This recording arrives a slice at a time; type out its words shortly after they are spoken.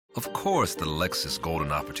Of course, the Lexus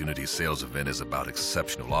Golden Opportunity Sales Event is about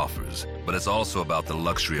exceptional offers, but it's also about the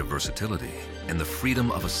luxury of versatility and the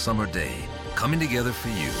freedom of a summer day coming together for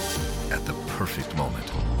you at the perfect moment.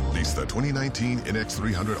 Lease the 2019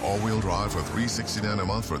 NX300 all-wheel drive for $369 a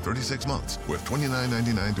month for 36 months with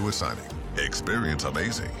 $29.99 due at signing. Experience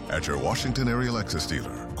amazing at your Washington area Lexus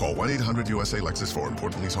dealer. Call 1-800-USA-LEXUS for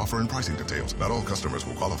important lease offer and pricing details. Not all customers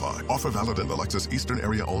will qualify. Offer valid in the Lexus Eastern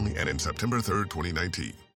area only and in September 3rd,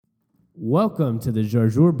 2019. Welcome to the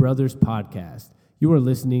Jarjour Brothers podcast. You are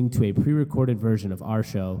listening to a pre-recorded version of our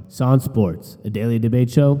show, Sans Sports, a daily debate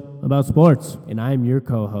show about sports. And I am your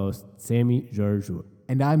co-host, Sammy Jarjour.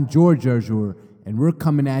 And I'm George Jarjour, and we're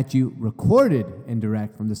coming at you recorded and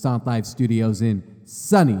direct from the Sound Live studios in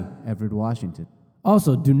sunny Everett, Washington.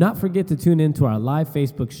 Also, do not forget to tune in to our live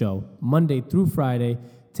Facebook show, Monday through Friday,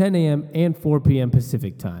 10 a.m. and 4 p.m.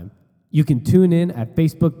 Pacific time. You can tune in at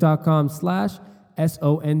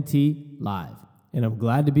facebook.com/SONT live. And I'm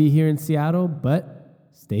glad to be here in Seattle, but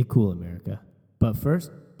stay cool, America. But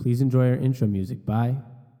first, please enjoy our intro music by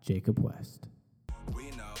Jacob West.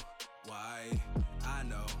 We know why, I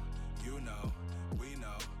know, you know, we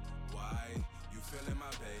know why. You feeling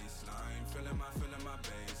my baseline, feeling my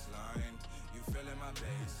baseline. You feeling my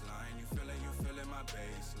baseline, you feeling my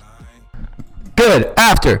baseline. Good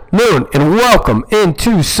afternoon and welcome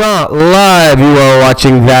into Sound Live. You are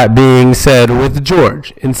watching That Being Said with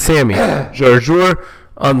George and Sammy Jarjour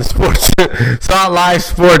on the Sound Live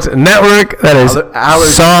Sports Network. That is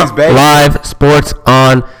Sound Live Sports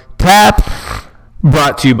on Tap.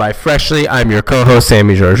 Brought to you by Freshly. I'm your co-host,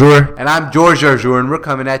 Sammy Jarjour. And I'm George Jarjour, and we're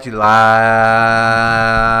coming at you live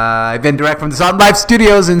and direct from the Sound Live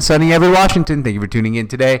studios in sunny Everett, Washington. Thank you for tuning in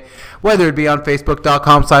today, whether it be on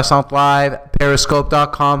Facebook.com/SoundLive,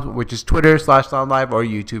 Periscope.com, which is Twitter/SoundLive, or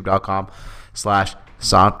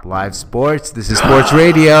YouTube.com/SoundLiveSports. This is Sports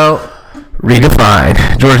Radio.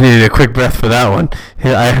 Redefined. George needed a quick breath for that one.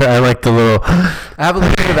 I like the little... I have a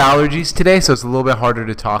little bit of allergies today, so it's a little bit harder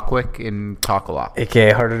to talk quick and talk a lot.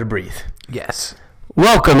 AKA harder to breathe. Yes.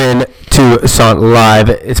 Welcome in to Sound Live.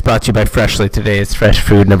 It's brought to you by Freshly. Today it's fresh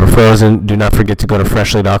food, never frozen. Do not forget to go to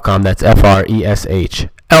freshly.com. That's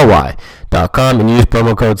FRESHLY.com and use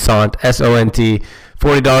promo code SONT, SONT,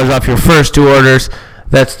 $40 off your first two orders.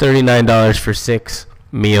 That's $39 for 6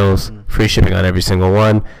 meals. Free shipping on every single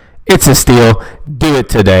one. It's a steal. Do it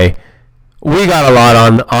today. We got a lot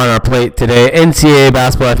on our plate today. NCAA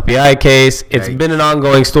basketball FBI case. It's been an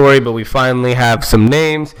ongoing story, but we finally have some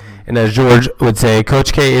names. And as George would say,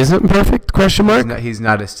 Coach K isn't perfect? Question mark. He's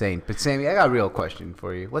not a saint. But Sammy, I got a real question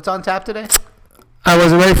for you. What's on tap today? I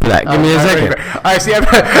wasn't ready for that. Give me a second. All right, see,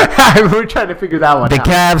 we're trying to figure that one out. The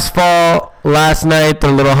Cavs fall last night.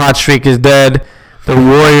 Their little hot streak is dead. The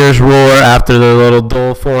Warriors roar after their little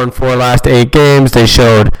dull 4-4 last 8 games. They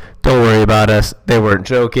showed, don't worry about us. They weren't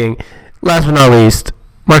joking. Last but not least,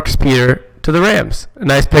 Marcus Peters to the Rams. A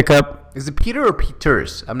nice pickup. Is it Peter or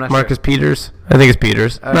Peters? I'm not Marcus sure. Peters. I think it's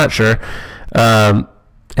Peters. I'm not sure. And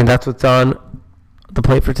that's what's on the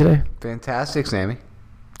plate for today. Fantastic, Sammy.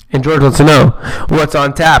 And George wants to know what's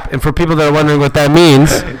on tap. And for people that are wondering what that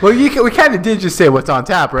means. Well, we kind of did just say what's on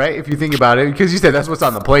tap, right? If you think about it. Because you said that's what's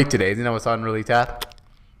on the plate today. Isn't that what's on really tap?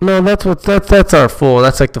 No, that's our full.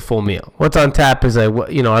 That's like the full meal. What's on tap is our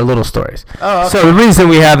little stories. Oh, okay. So the reason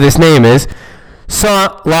we have this name is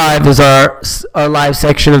Sound Live is our live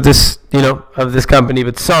section of this of this company,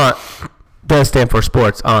 but Sound does stand for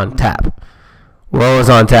Sports on Tap. We're always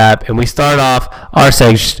on tap, and we start off our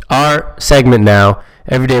segment now.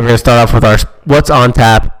 Every day we're gonna start off with our What's on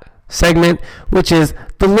Tap segment, which is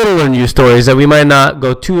the littler news stories that we might not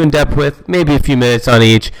go too in depth with, maybe a few minutes on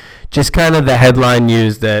each. Just kind of the headline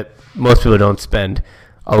news that most people don't spend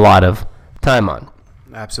a lot of time on.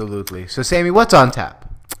 Absolutely. So, Sammy, what's on tap?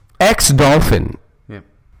 Ex-Dolphin,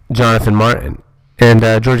 Jonathan Martin. And,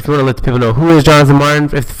 George, if you want to let the people know, who is Jonathan Martin,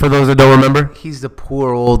 for those that don't remember? He's the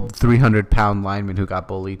poor old 300-pound lineman who got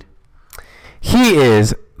bullied. He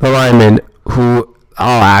is the lineman who,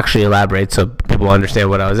 I'll actually elaborate so people understand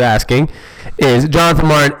what I was asking, is Jonathan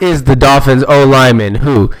Martin is the Dolphins' O-lineman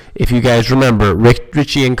who, if you guys remember,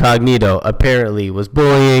 Richie Incognito apparently was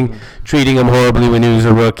bullying, treating him horribly when he was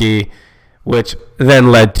a rookie, which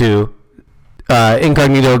then led to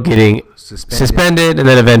Incognito getting suspended and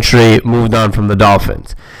then eventually moved on from the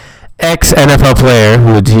Dolphins. Ex-NFL player,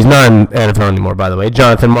 he's not in NFL anymore, by the way,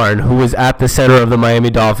 Jonathan Martin, who was at the center of the Miami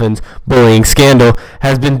Dolphins bullying scandal,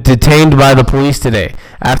 has been detained by the police today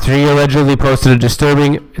after he allegedly posted a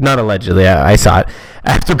disturbing, not allegedly, I saw it,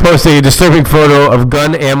 after posting a disturbing photo of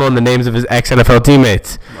gun ammo and the names of his ex-NFL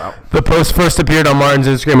teammates. Wow. The post first appeared on Martin's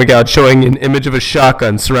Instagram account showing an image of a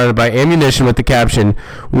shotgun surrounded by ammunition with the caption,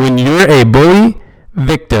 "When you're a bully,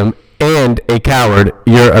 victim, and a coward,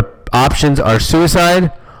 your options are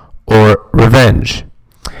suicide or revenge."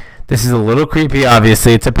 This is a little creepy,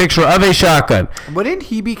 obviously. It's a picture of a shotgun. Wouldn't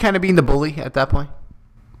he be kind of being the bully at that point?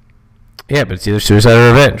 Yeah, but it's either suicide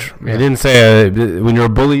or revenge. Yeah. He didn't say when you're a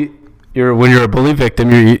bully, when you're a bully victim,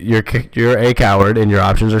 you're a coward, and your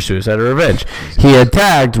options are suicide or revenge. He had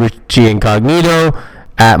tagged Richie Incognito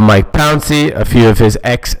at Mike Pouncey, a few of his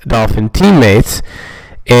ex-Dolphin teammates,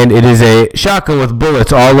 and it is a shotgun with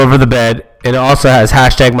bullets all over the bed. And it also has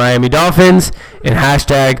hashtag Miami Dolphins and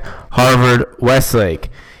hashtag Harvard Westlake.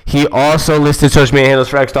 He also listed social media handles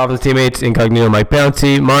for ex-Dolphins teammates, Incognito Mike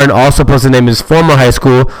Pouncey. Martin also posted the name of his former high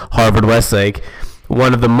school, Harvard Westlake,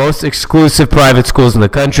 one of the most exclusive private schools in the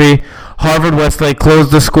country. Harvard Westlake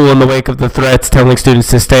closed the school in the wake of the threats, telling students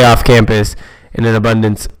to stay off campus in an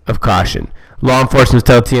abundance of caution. Law enforcement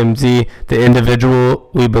tell TMZ the individual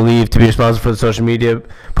we believe to be responsible for the social media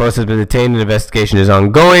post has been detained and investigation is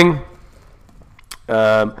ongoing.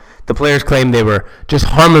 The players claim they were just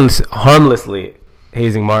harmlessly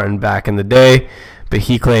hazing Martin back in the day, but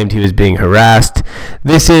he claimed he was being harassed.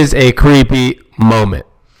 This is a creepy moment.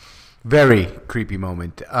 Very creepy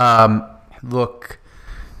moment. Look,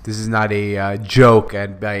 this is not a joke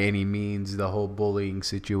by any means, the whole bullying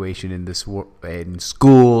situation in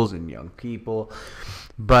schools and young people.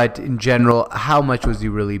 But in general, how much was he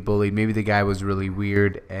really bullied? Maybe the guy was really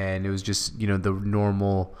weird, and it was just, the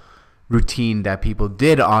normal routine that people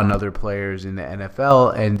did on other players in the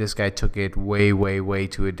NFL, and this guy took it way, way, way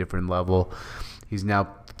to a different level. He's now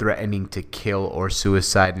threatening to kill or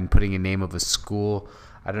suicide and putting a name of a school.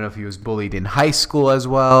 I don't know if he was bullied in high school as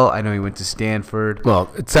well. I know he went to Stanford. Well,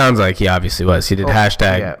 it sounds like he obviously was. He did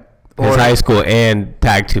hashtag his high school and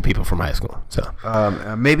tagged 2 people from high school. So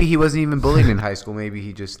maybe he wasn't even bullied in high school. Maybe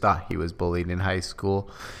he just thought he was bullied in high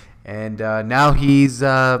school. And now he's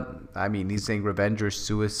saying revenge or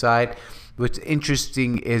suicide. What's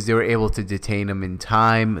interesting is they were able to detain him in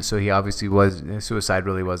time. So he obviously suicide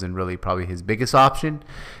really wasn't probably his biggest option.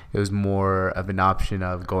 It was more of an option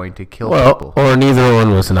of going to kill people. Or neither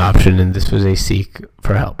one was an option, and this was a seek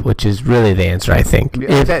for help, which is really the answer, I think.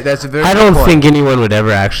 That's a very I don't think anyone would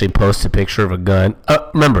ever actually post a picture of a gun.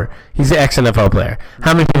 Remember, he's an ex-NFL player.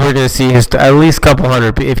 How many people are going to see his? At least a couple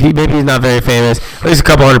hundred. Maybe he's not very famous. At least a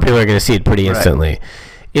couple hundred people are going to see it pretty instantly. Right.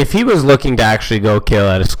 If he was looking to actually go kill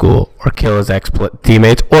at a school or kill his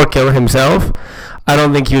ex-teammates or kill himself, I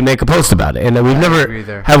don't think he would make a post about it. And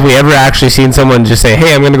have we ever actually seen someone just say,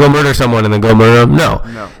 "Hey, I'm going to go murder someone," and then go murder them?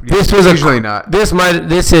 No. This was usually not. This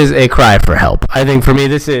is a cry for help. I think for me,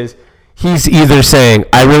 he's either saying,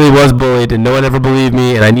 "I really was bullied and no one ever believed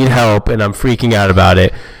me, and I need help, and I'm freaking out about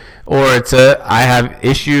it," or it's I have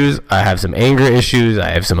issues, I have some anger issues,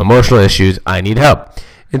 I have some emotional issues, I need help.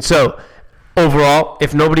 And so, overall,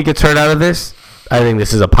 if nobody gets hurt out of this, I think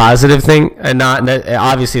this is a positive thing, and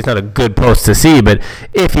obviously it's not a good post to see. But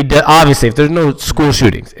if there's no school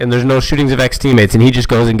shootings and there's no shootings of ex-teammates, and he just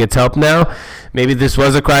goes and gets help now, maybe this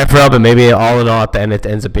was a cry for help, and maybe all in all at the end it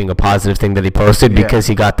ends up being a positive thing that he posted because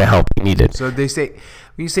he got the help he needed. So they say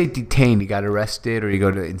when you say detained, he got arrested or you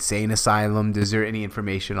go to insane asylum. Is there any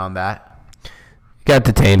information on that? Got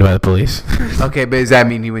detained by the police. Okay, but does that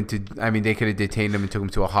mean they could have detained him and took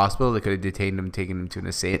him to a hospital? They could have detained him and taken him to an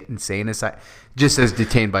insane asylum? Just as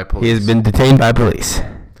detained by police. He has been detained by police.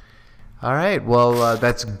 All right, well,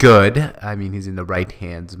 that's good. I mean, he's in the right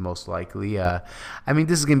hands, most likely.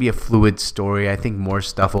 This is going to be a fluid story. I think more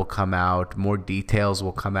stuff will come out. More details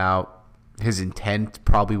will come out. His intent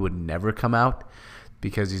probably would never come out,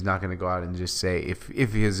 because he's not going to go out and just say,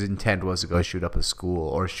 if his intent was to go shoot up a school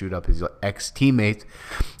or shoot up his ex-teammates,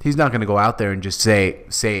 he's not going to go out there and just say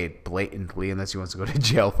it blatantly unless he wants to go to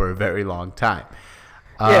jail for a very long time.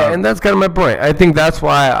 Yeah, and that's kind of my point. I think that's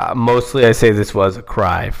why mostly I say this was a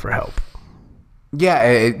cry for help.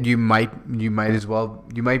 Yeah, you might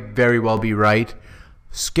very well be right.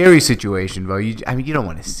 Scary situation, though. You don't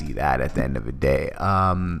want to see that at the end of the day.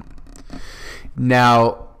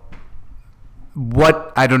 Now,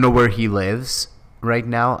 I don't know where he lives right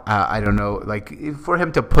now. I don't know. Like, for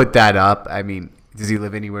him to put that up, does he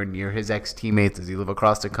live anywhere near his ex-teammates? Does he live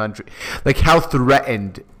across the country? Like, how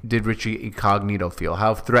threatened did Richie Incognito feel?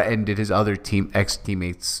 How threatened did his other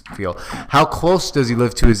ex-teammates feel? How close does he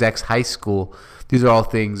live to his ex-high school? These are all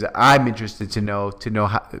things I'm interested to know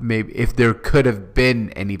how, maybe if there could have been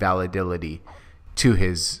any validity to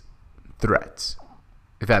his threats,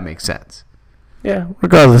 if that makes sense. Yeah,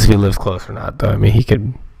 regardless if he lives close or not, though. He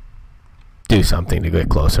could do something to get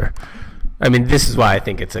closer. I mean, this is why I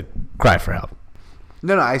think it's a cry for help.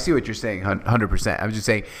 No, I see what you're saying, 100%. I'm just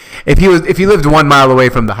saying, if he lived 1 mile away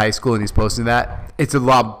from the high school and he's posting that, it's a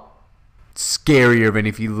lot scarier than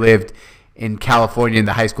if he lived in California and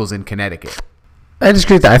the high school's in Connecticut. I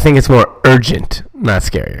disagree with that. I think it's more urgent, not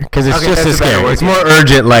scarier, because it's just as scary. Word, it's more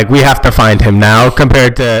urgent, like we have to find him now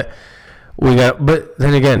compared to we got. But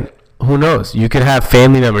then again, who knows? You could have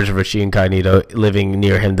family members of Richie Incognito living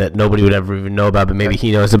near him that nobody would ever even know about, but maybe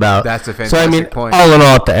he knows about. That's a fantastic point. All in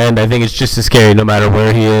all, at the end, I think it's just as scary no matter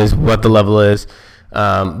where he is, what the level is.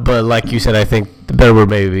 But like you said, I think the better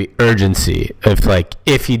word maybe be urgency.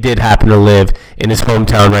 If he did happen to live in his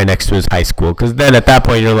hometown right next to his high school, because then at that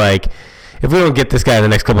point you're like, if we don't get this guy in the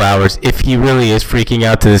next couple hours, if he really is freaking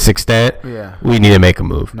out to this extent, we need to make a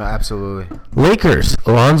move. No, absolutely. Lakers,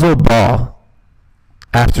 Alonzo Ball,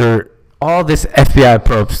 after all this FBI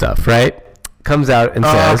probe stuff, right, comes out and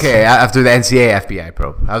says... okay, after the NCAA FBI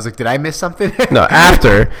probe. I was like, did I miss something? No,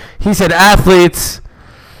 after. He said, athletes,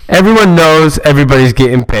 everyone knows everybody's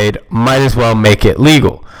getting paid. Might as well make it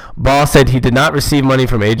legal. Ball said he did not receive money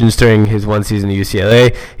from agents during his one season at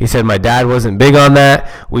UCLA. He said, my dad wasn't big on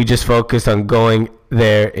that. We just focused on going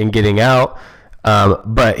there and getting out.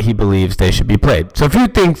 But he believes they should be paid. So a few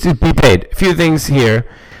things to be paid. A few things here.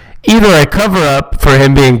 Either a cover up for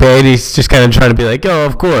him being paid. He's just kind of trying to be like, oh,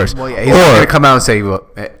 of course. Well, yeah, he's not going to come out and say, well,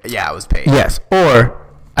 yeah, I was paid. Yes. Or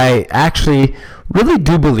I actually really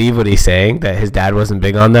do believe what he's saying, that his dad wasn't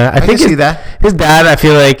big on that. I think can see that. His dad, I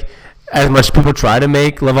feel like, as much as people try to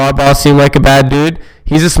make LeVar Ball seem like a bad dude,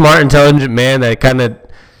 he's a smart, intelligent man that kind of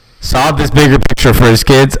saw this bigger picture for his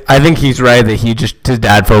kids. I think he's right that his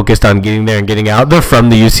dad focused on getting there and getting out. They're from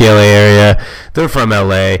the UCLA area. They're from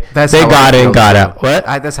LA. They got in, got out. What?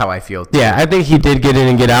 That's how I feel too. Yeah, I think he did get in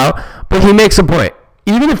and get out, but he makes a point.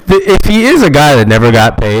 Even if he is a guy that never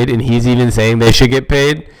got paid and he's even saying they should get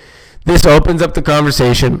paid, this opens up the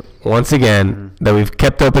conversation once again that we've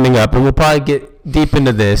kept opening up, and we'll probably get deep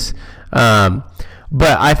into this. But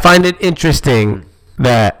I find it interesting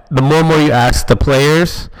that the more and more you ask the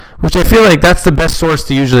players, which I feel like that's the best source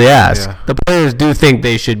to usually ask. Yeah. The players do think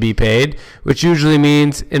they should be paid, which usually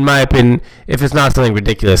means, in my opinion, if it's not something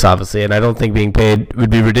ridiculous, obviously, and I don't think being paid would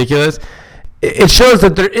be ridiculous, it shows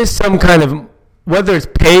that there is some kind of, whether it's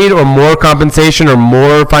paid or more compensation or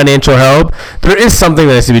more financial help, there is something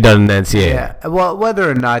that has to be done in the NCAA. Yeah, well, whether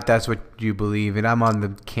or not that's what you believe, and I'm on the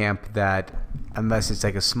camp that unless it's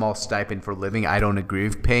like a small stipend for living, I don't agree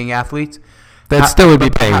with paying athletes. That still would be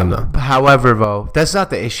paying them, though. However, though, that's not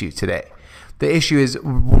the issue today. The issue is,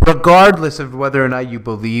 regardless of whether or not you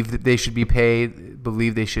believe that they should be paid,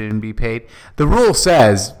 believe they shouldn't be paid, the rule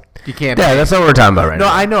says you can't pay. Yeah, that's not what we're talking about right now.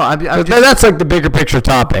 No, I know. That's like the bigger picture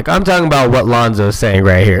topic. I'm talking about what Lonzo's saying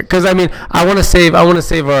right here. Because, I mean, I want to save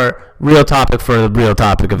our real topic for the real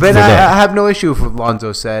topic of the day. I have no issue with what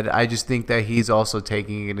Lonzo said. I just think that he's also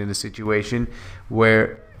taking it in a situation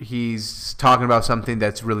where he's talking about something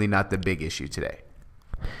that's really not the big issue today.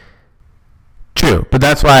 True, but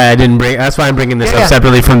that's why I'm bringing this up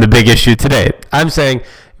separately from the big issue today. I'm saying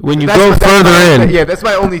when you go further in. Yeah, that's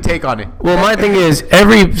my only take on it. Well, my thing is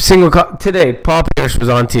every single today, Paul Pierce was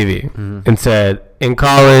on TV and said, in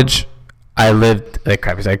college, I lived like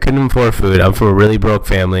crap. He said, I couldn't afford food. I'm from a really broke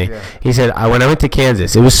family. Yeah. He said, when I went to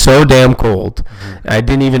Kansas, it was so damn cold. I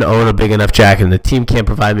didn't even own a big enough jacket, and the team can't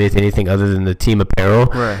provide me with anything other than the team apparel.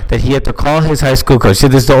 Right. That he had to call his high school coach. He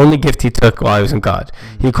said this is the only gift he took while he was in college.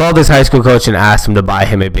 He called his high school coach and asked him to buy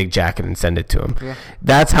him a big jacket and send it to him. Yeah.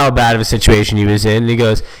 That's how bad of a situation he was in. And he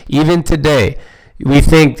goes, even today, we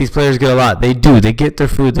think these players get a lot. They do. They get their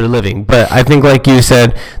food, their living. But I think, like you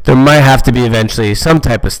said, there might have to be eventually some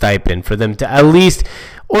type of stipend for them to at least,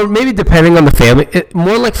 or maybe depending on the family,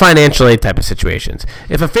 more like financial aid type of situations.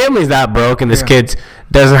 If a family's that broke and this kid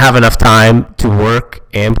doesn't have enough time to work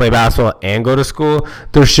and play basketball and go to school,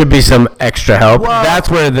 there should be some extra help. Well,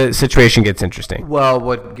 that's where the situation gets interesting. Well,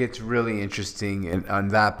 what gets really interesting on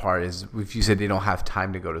that part is if you said they don't have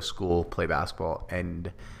time to go to school, play basketball,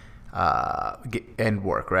 and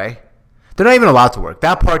work, right? They're not even allowed to work.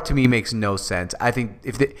 That part to me makes no sense. I think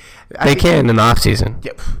if they can in the off season.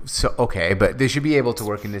 Yeah, so okay, but they should be able to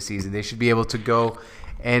work in the season. They should be able to go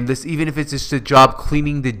and even if it's just a job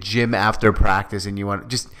cleaning the gym after practice, and you want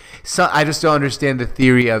I just don't understand the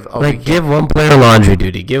theory of give one player laundry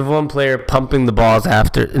duty, give one player pumping the balls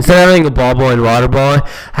after instead of having a ball boy and water boy,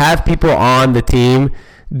 have people on the team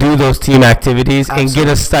do those team activities. Absolutely. And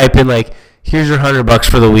get a stipend. Like, here's your $100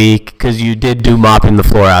 for the week because you did do mopping the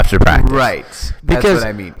floor after practice. Right. That's Because what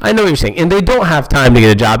I mean. I know what you're saying. And they don't have time to get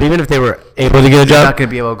a job, even if they were able to get a You're job. not going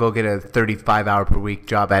to be able to go get a 35-hour per week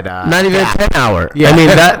job at Not even a 10-hour. Yeah. I mean,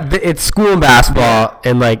 it's school and basketball,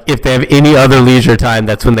 and like if they have any other leisure time,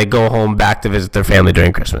 that's when they go home back to visit their family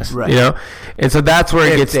during Christmas. Right. You know, and so that's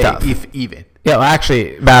where it gets tough. If even. Yeah, well,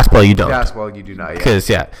 actually, basketball you don't. Basketball, you do not. Yeah.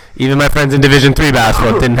 Because even my friends in Division III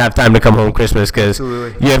basketball didn't have time to come home Christmas because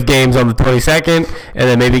Absolutely. you have games on the 22nd and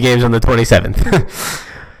then maybe games on the 27th.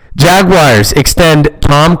 Jaguars extend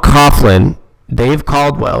Tom Coughlin, Dave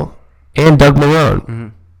Caldwell, and Doug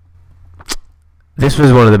Marrone. This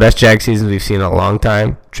was one of the best Jag seasons we've seen in a long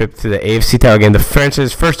time. Trip to the AFC title game, the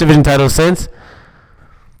franchise's first division title since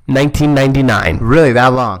 1999. Really, that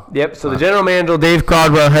long? Yep. So the general manager, Dave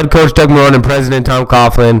Caldwell, head coach Doug Marrone, and president Tom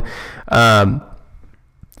Coughlin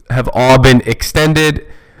have all been extended.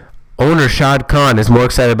 Owner Shad Khan is more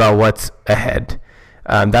excited about what's ahead.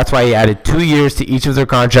 That's why he added 2 years to each of their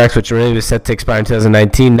contracts, which originally was set to expire in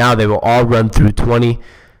 2019. Now they will all run through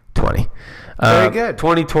 2020. Very good.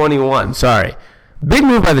 2021. Sorry. Big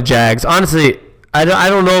move by the Jags. Honestly, I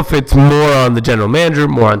don't know if it's more on the general manager,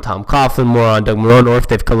 more on Tom Coughlin, more on Doug Marrone, or if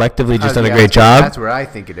they've collectively just done a great job. That's where I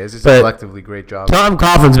think it is. It's But a collectively great job. Tom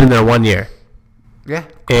Coughlin's been there 1 year. Yeah.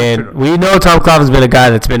 And we know Tom Coughlin's been a guy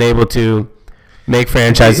that's been able to make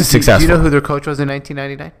franchises successful. Do you know who their coach was in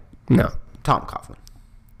 1999? No. Tom Coughlin.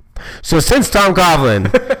 So since Tom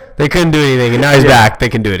Coughlin, they couldn't do anything, and now he's back. They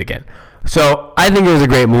can do it again. So I think it was a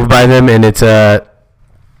great move by them, and it's a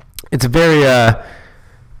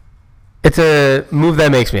move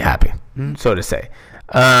that makes me happy, so to say.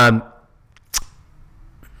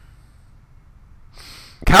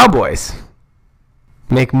 Cowboys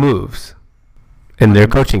make moves in their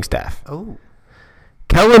coaching staff. Oh.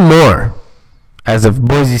 Kellen Moore, as of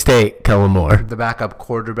Boise State, Kellen Moore, The backup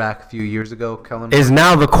quarterback a few years ago, Kellen. is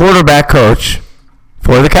now the quarterback coach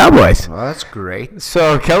for the Cowboys. Well, that's great.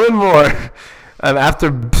 So Kellen Moore,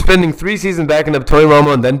 after spending 3 seasons backing up Tony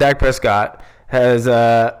Romo and then Dak Prescott, is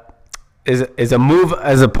a move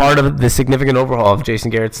as a part of the significant overhaul of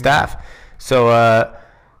Jason Garrett's staff. So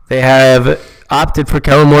they have opted for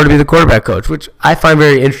Kellen Moore to be the quarterback coach, which I find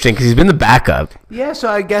very interesting because he's been the backup. Yeah, so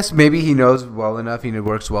I guess maybe he knows well enough. He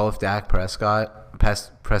works well with Dak Prescott,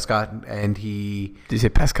 and he. Did you say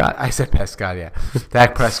Prescott? I said Prescott, yeah.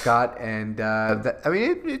 Dak Prescott, and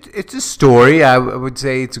it's a story. I would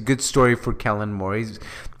say it's a good story for Kellen Moore. He's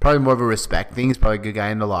probably more of a respect thing. He's probably a good guy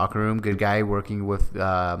in the locker room, good guy working with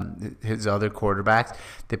his other quarterbacks.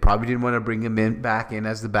 They probably didn't want to bring him back in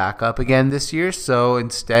as the backup again this year, so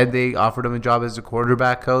instead they offered him a job as a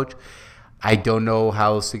quarterback coach. I don't know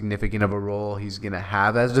how significant of a role he's going to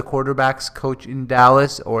have as the quarterbacks coach in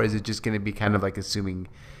Dallas, or is it just going to be kind of like assuming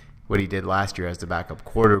what he did last year as the backup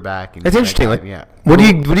quarterback? And That's interesting. Like, yeah. what do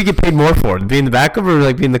you get paid more for? Being the backup or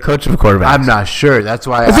like being the coach of a quarterback? I'm not sure. That's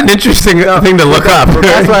why. That's an interesting thing to look up.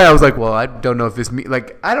 That's why I was like, well, I don't know if this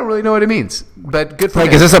I don't really know what it means, but good for Like,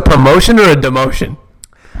 him. is this a promotion or a demotion?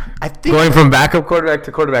 I think Going from backup quarterback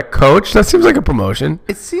to quarterback coach, that seems like a promotion.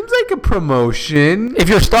 it seems like a promotion. If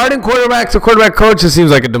you're starting quarterback to quarterback coach, it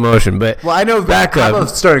seems like a demotion. But Well, I know backup. How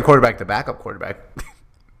about starting quarterback to backup quarterback?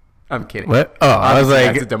 I'm kidding. What? Oh, I was Obviously,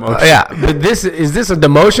 like, that's a demotion. yeah. But is this a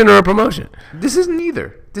demotion or a promotion? This is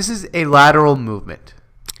neither. This is a lateral movement.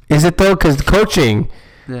 Is it though? Because coaching,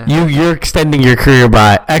 Yeah. you're extending your career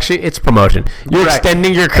by. Actually, it's promotion. You're Correct.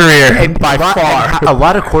 extending your career by far. A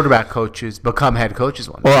lot of quarterback coaches become head coaches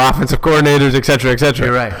one day. Or offensive coordinators, et cetera, et cetera.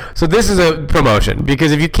 You're right. So this is a promotion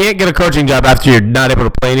because if you can't get a coaching job after you're not able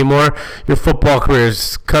to play anymore, your football career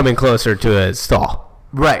is coming closer to a stall.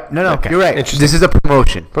 Right. No, Okay. you're right. Interesting. This is a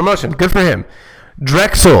promotion. Promotion. Good for him.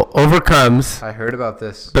 Drexel overcomes I heard about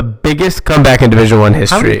this. the biggest comeback in Division I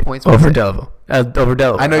history points was over it? Delaware. Over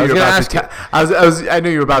Delaware. I know you're gonna about ask to. I know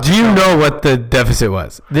you're about to. Do you tell me. know what the deficit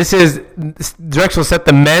was? Drexel set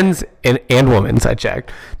the men's and women's, I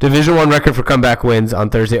checked, Division I record for comeback wins on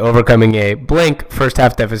Thursday, overcoming a blank first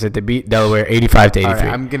half deficit to beat Delaware 85-83. All right,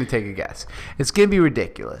 I'm gonna take a guess. It's gonna be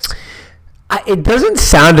ridiculous. It doesn't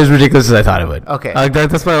sound as ridiculous as I thought it would. Okay.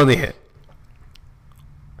 That's my only hint.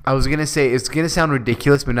 I was gonna say it's gonna sound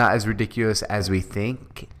ridiculous, but not as ridiculous as we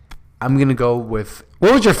think. I'm gonna go with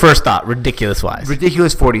What was your first thought, ridiculous-wise?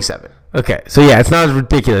 ridiculous 47. Okay, so yeah, it's not as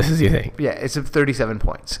ridiculous as you think. Yeah, it's 37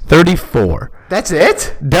 points. 34. That's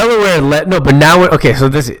it. Delaware led but now okay, so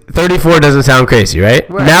this 34 doesn't sound crazy, right?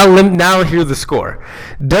 Right. Now hear the score.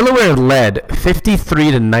 Delaware led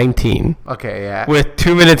 53-19 Okay, yeah. with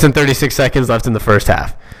 2 minutes and 36 seconds left in the first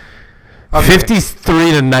half. Okay.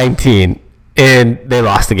 53-19. and they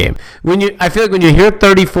lost the game. I feel like when you hear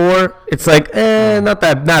 34, it's like not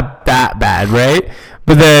that bad, right?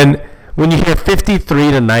 But then when you hear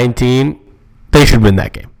 53-19, they should win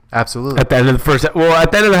that game. Absolutely. At the end of the first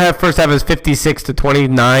half, first half is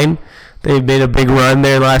 56-29. They made a big run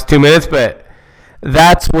there in the last 2 minutes, but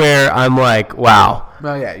that's where I'm like, wow.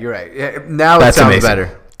 Oh yeah, you're right. Yeah, now That's it sounds amazing.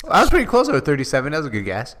 better. I was pretty close over 37. That was a good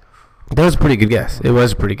guess. That was a pretty good guess. It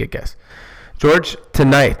was a pretty good guess. George,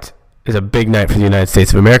 tonight is a big night for the United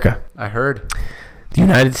States of America. I heard. The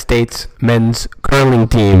United States men's curling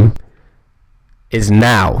team is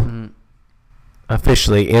now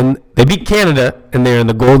officially they beat Canada, and they're in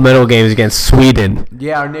the gold medal games against Sweden.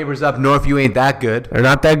 Yeah, our neighbors up north, you ain't that good. They're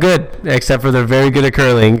not that good, except for they're very good at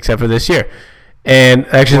curling, except for this year. And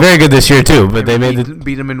actually very good this year too, but they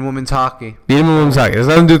beat them in women's hockey. Beat them in women's hockey. It has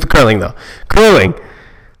nothing to do with the curling, though. Curling,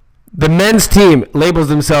 the men's team labels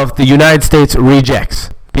themselves the United States Rejects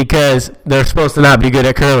because they're supposed to not be good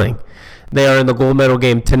at curling. They are in the gold medal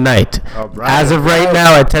game tonight. As of right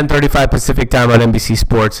now at 10:35 Pacific time on NBC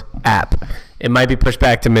Sports app. It might be pushed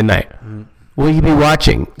back to midnight. Will you be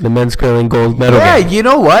watching the men's curling gold medal game? Yeah, you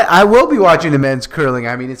know what? I will be watching the men's curling.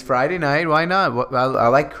 I mean, it's Friday night. Why not? I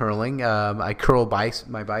like curling. I curl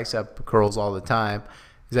my bicep curls all the time.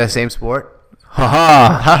 Is that the same sport?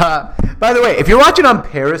 Ha. By the way, if you're watching on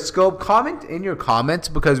Periscope, comment in your comments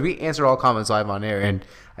because we answer all comments live on air, and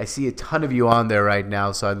I see a ton of you on there right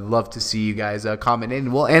now. So I'd love to see you guys comment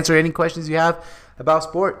in. We'll answer any questions you have about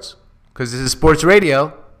sports because this is sports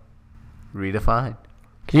radio redefined.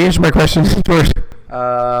 Can you answer my question, George?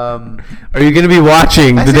 Are you going to be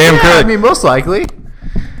watching the damn curling? I mean, most likely.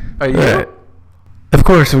 Are you? Right. Of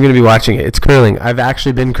course, I'm going to be watching it. It's curling. I've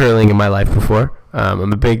actually been curling in my life before.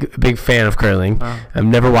 I'm a big fan of curling. I've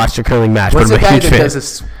never watched a curling match, but I'm a huge fan.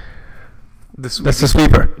 That's the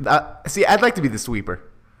sweeper. See, I'd like to be the sweeper.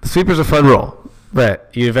 The sweeper's a fun role, but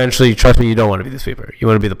you eventually, trust me, you don't want to be the sweeper. You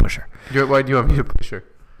want to be the pusher. Why do you want me to push her?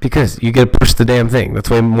 Because you get to push the damn thing. That's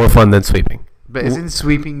way more fun than sweeping. But isn't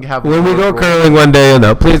sweeping have when we go curling one day?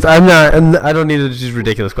 No, please. I don't need to just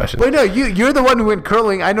ridiculous questions. Wait, no, you're the one who went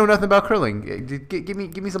curling. I know nothing about curling. Give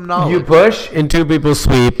me some knowledge. You push and two people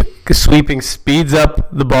sweep. Sweeping speeds up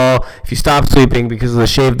the ball. If you stop sweeping because of the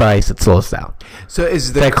shaved ice, it slows down. So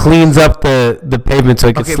that cleans up the pavement so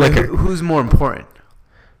it gets slicker. But who's more important?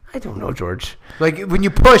 I don't know, George. Like when you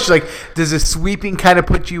push, does the sweeping kind of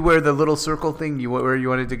put you where the little circle thing where you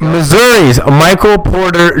wanted to go? Missouri's Michael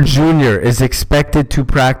Porter Jr. is expected to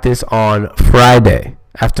practice on Friday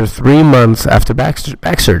after 3 months after back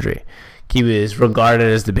surgery. He was regarded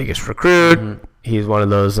as the biggest recruit. Mm-hmm. He's one of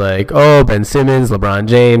those Ben Simmons, LeBron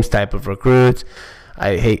James type of recruits.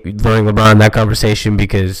 I hate throwing LeBron in that conversation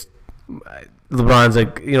because LeBron's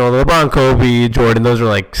LeBron, Kobe, Jordan, those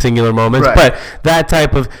are singular moments. Right. But that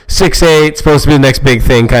type of 6'8", supposed to be the next big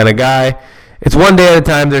thing kind of guy. It's one day at a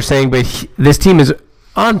time, they're saying, but this team is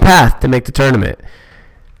on path to make the tournament.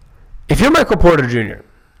 If you're Michael Porter Jr.,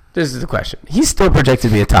 this is the question. He's still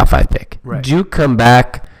projected to be a top 5 pick. Right. Do you come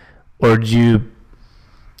back or do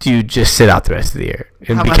you just sit out the rest of the year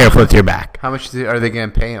and be careful with your back? How much are they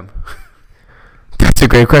going to pay him? That's a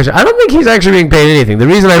great question. I don't think he's actually being paid anything. The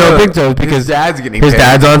reason I don't think so is because his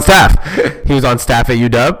dad's on staff. He was on staff at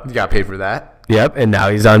UW. He got paid for that. Yep, and now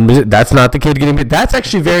he's on. That's not the kid getting paid. That's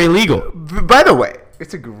actually very legal. By the way,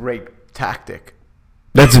 it's a great tactic.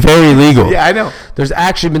 That's very legal. Yeah, I know. There's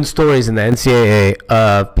actually been stories in the NCAA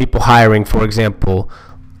of people hiring, for example,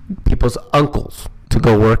 people's uncles to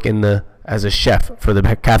go work as a chef for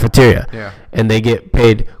the cafeteria. Yeah. And they get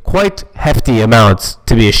paid quite hefty amounts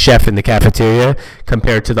to be a chef in the cafeteria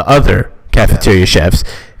compared to the other cafeteria chefs.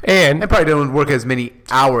 And they probably don't work as many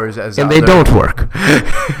hours as and they don't work.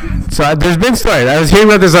 So there's been stories. I was hearing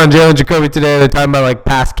about this on Jalen Jacoby today. They're talking about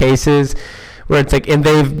past cases where it's and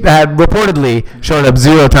they've had reportedly shown up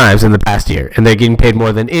 0 times in the past year, and they're getting paid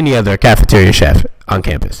more than any other cafeteria chef on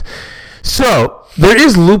campus. So there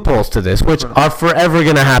is loopholes to this, which are forever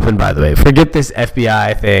going to happen, by the way. Forget this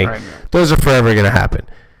FBI thing. Right. Those are forever going to happen.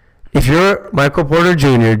 If you're Michael Porter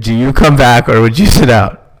Jr., do you come back or would you sit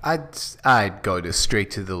out? I'd go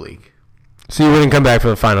straight to the league. So you wouldn't come back for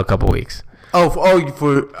the final couple weeks? I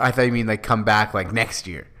thought you mean come back next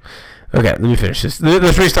year. Okay, let me finish this.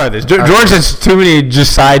 Let's restart this. George has too many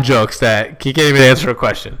just side jokes that he can't even answer a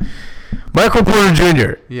question. Michael Porter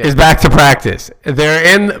Jr. is back to practice.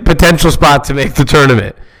 They're in potential spot to make the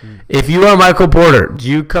tournament. If you are Michael Porter, do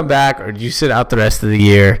you come back or do you sit out the rest of the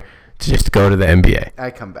year to just go to the NBA?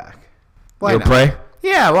 I come back. Why not? Play?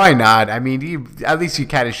 Yeah, why not? I mean, at least you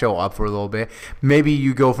kind of show up for a little bit. Maybe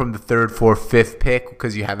you go from the 3rd, 4th, 5th pick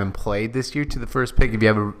because you haven't played this year to the first pick if you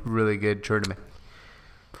have a really good tournament.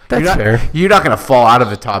 That's fair. You're not going to fall out of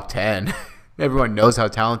the top 10. Everyone knows how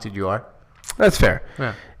talented you are. That's fair.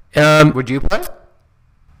 Yeah. Would you play?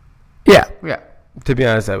 Yeah. Yeah. To be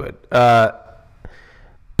honest, I would.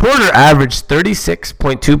 Porter averaged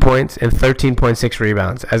 36.2 points and 13.6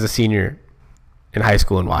 rebounds as a senior in high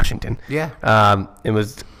school in Washington. Yeah. It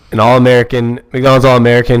was an All-American, McDonald's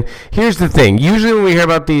All-American. Here's the thing. Usually when we hear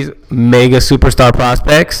about these mega superstar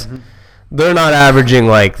prospects, they're not averaging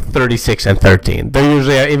like 36 and 13. They're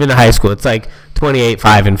usually, even in high school, it's like 28,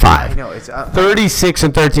 5, and 5. I know. It's 36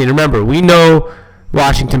 and 13. Remember, we know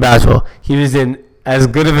Washington basketball. He was in as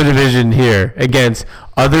good of a division here against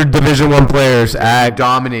other Division I players.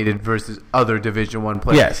 Dominated versus other Division I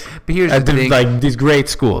players. Yes. But here's the thing. Like these great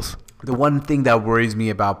schools. The one thing that worries me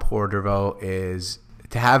about Porter, though, is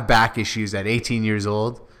to have back issues at 18 years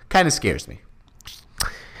old kind of scares me.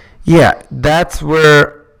 Yeah, that's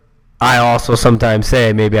where I also sometimes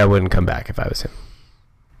say maybe I wouldn't come back if I was him.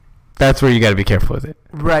 That's where you got to be careful with it.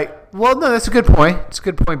 Right. Well, no, that's a good point. It's a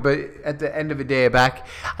good point. But at the end of the day,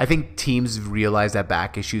 I think teams realize that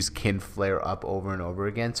back issues can flare up over and over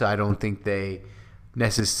again. So I don't think they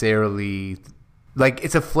necessarily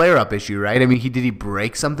it's a flare-up issue, right? I mean, did he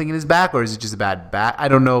break something in his back, or is it just a bad back? I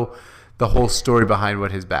don't know the whole story behind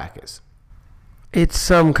what his back is. It's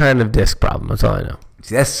some kind of disc problem. That's all I know.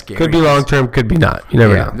 See, that's scary. Could be long-term, could be not. You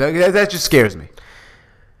never know. That just scares me.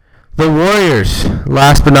 The Warriors,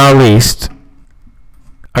 last but not least,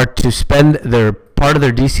 are to spend part of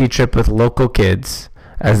their D.C. trip with local kids,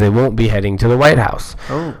 as they won't be heading to the White House.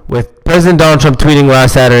 Oh. With President Donald Trump tweeting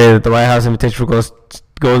last Saturday that the White House invitation for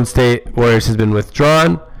Golden State Warriors has been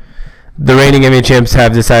withdrawn, the reigning NBA champs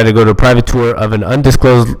have decided to go to a private tour of an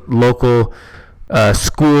undisclosed local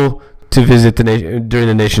school to visit during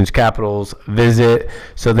the nation's capital's visit.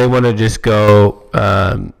 So they want to just go.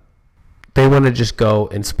 They want to just go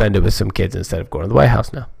and spend it with some kids instead of going to the White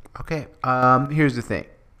House now. Okay. Here's the thing.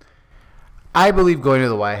 I believe going to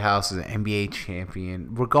the White House as an NBA champion,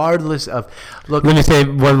 regardless of Let me say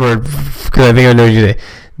one word because I think I know what you say.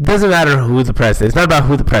 It doesn't matter who the president is. It's not about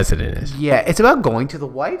who the president is. Yeah, it's about going to the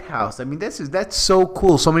White House. I mean, that's so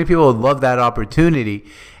cool. So many people would love that opportunity.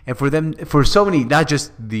 And for so many, not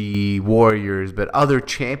just the Warriors, but other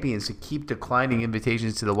champions to keep declining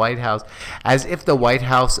invitations to the White House, as if the White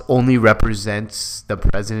House only represents the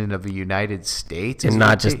president of the United States. And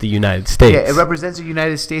not just the United States. Yeah, it represents the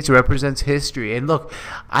United States. It represents history. And look,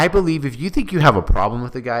 I believe if you think you have a problem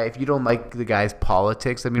with the guy, if you don't like the guy's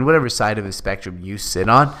politics, I mean, whatever side of the spectrum you sit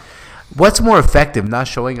on, what's more effective, not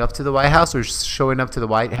showing up to the White House or showing up to the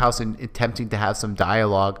White House and attempting to have some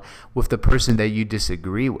dialogue with the person that you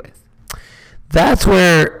disagree with? That's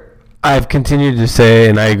where I've continued to say,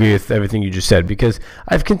 and I agree with everything you just said, because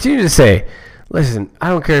I've continued to say, listen, I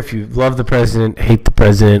don't care if you love the president, hate the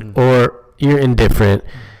president, or you're indifferent.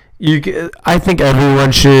 I think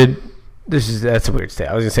everyone should, that's a weird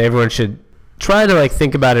statement. I was going to say everyone should try to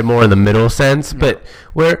think about it more in the middle sense, but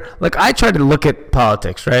where I try to look at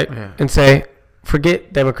politics, right, and say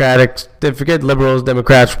forget Democrats, forget liberals,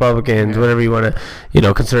 Democrats, Republicans, whatever you want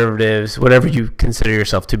to, conservatives, whatever you consider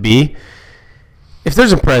yourself to be. If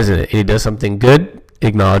there's a president and he does something good,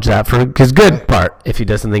 acknowledge that for his good part. If he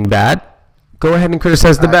does something bad, go ahead and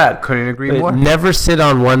criticize the bad. Couldn't agree more. Never sit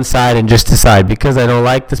on one side and just decide because I don't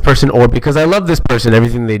like this person or because I love this person.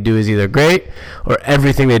 Everything they do is either great or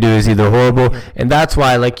everything they do is either horrible. And that's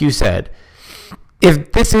why, like you said,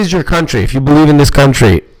 if this is your country, if you believe in this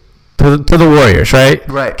country, to the Warriors, right?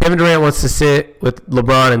 Right. Kevin Durant wants to sit with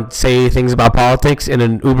LeBron and say things about politics in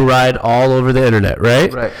an Uber ride all over the internet,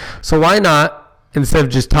 right? Right. So why not? Instead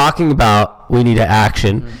of just talking about we need an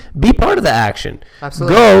action, be part of the action.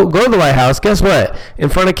 Absolutely. Go to the White House. Guess what? In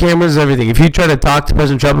front of cameras and everything. If you try to talk to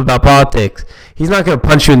President Trump about politics, he's not going to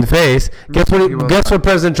punch you in the face. Guess what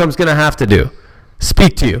President Trump's going to have to do?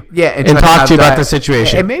 Speak to you. Yeah, and talk to you about the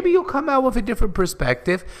situation. And maybe you'll come out with a different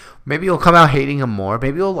perspective. Maybe you'll come out hating him more.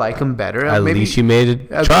 Maybe you'll like him better. At least you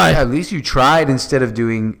made a try. At least you tried instead of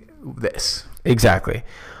doing this. Exactly.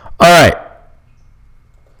 All right.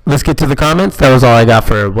 Let's get to the comments. That was all I got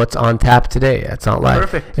for What's on Tap today. That's not live.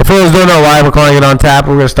 Perfect. If those don't know why we're calling it on tap,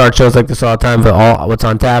 we're going to start shows like this all the time for all What's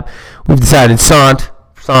on Tap. We've decided Sant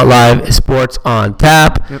Live is Sports on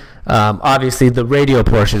Tap. Yep. Obviously, the radio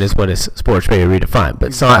portion is what is Sports Radio Redefined.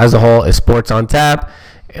 But Sant as a whole is Sports on Tap.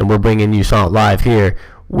 And we're bringing you Sant Live here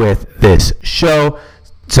with this show.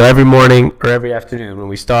 So every morning or every afternoon when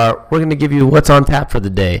we start, we're going to give you What's on Tap for the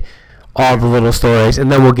day. All the little stories,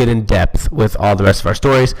 and then we'll get in depth with all the rest of our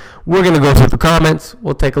stories. We're going to go through the comments.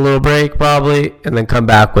 We'll take a little break probably, and then come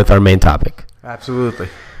back with our main topic. Absolutely.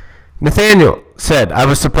 Nathaniel said, I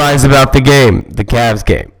was surprised about the game, the Cavs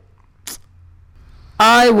game.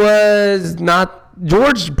 I was not.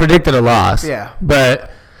 George predicted a loss. Yeah.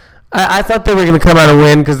 But I thought they were going to come out and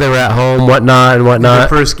win because they were at home, whatnot. The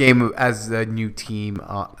first game as the new team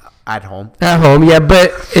at home. At home, yeah.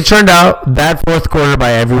 But it turned out bad fourth quarter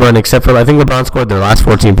by everyone except for, I think LeBron scored their last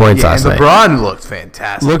 14 points last night. LeBron looked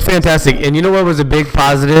fantastic. And you know what was a big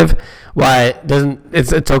positive? Why it doesn't?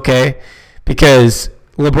 It's okay because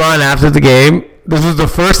LeBron after the game, this was the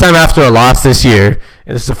first time after a loss this year,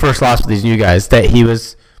 and this is the first loss for these new guys, that he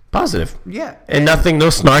was positive. Yeah. And no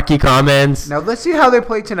snarky comments. Now let's see how they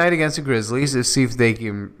play tonight against the Grizzlies. Let's see if they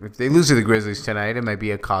lose to the Grizzlies tonight, it might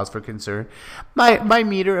be a cause for concern. My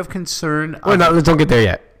meter of concern. Wait, no, let's don't get there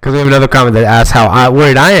yet because we have another comment that asks how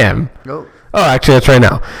worried I am. Oh, actually, that's right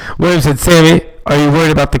now. William said, Sammy, are you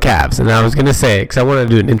worried about the Cavs? And I was going to say, because I wanted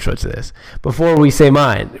to do an intro to this. Before we say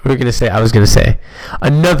mine, I was going to say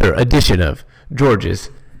another edition of George's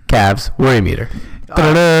Cavs Worry Meter.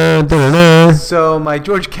 So my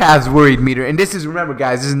George Cavs worried meter, and this is, remember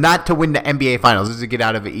guys, this is not to win the NBA Finals, this is to get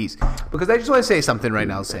out of the East. Because I just want to say something right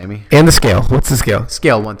now, Sammy. And the scale. What's the scale?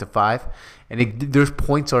 Scale 1 to 5. And there's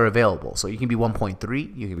points are available. So you can be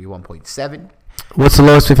 1.3, you can be 1.7. What's the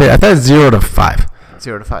lowest we've hit? I thought it's 0 to 5.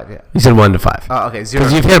 0 to 5, yeah. You said 1 to 5. Oh, okay, 0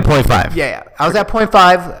 because you've hit 0.5. Yeah. I was at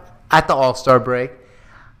 0.5 at the All-Star break.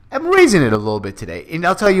 I'm raising it a little bit today, and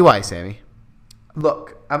I'll tell you why, Sammy.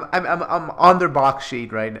 Look, I'm on their box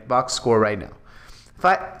score right now.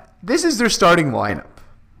 This is their starting lineup: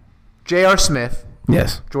 J.R. Smith,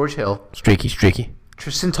 yes, George Hill, streaky,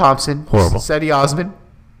 Tristan Thompson, horrible, Cedi Osman,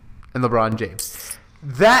 and LeBron James.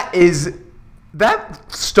 That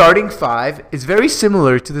starting five is very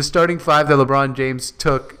similar to the starting five that LeBron James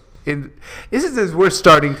took. This is his worst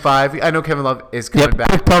starting five. I know Kevin Love is coming back.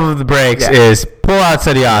 Quick pump of the brakes is pull out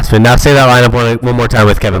Cedi Osman. Now say that lineup one more time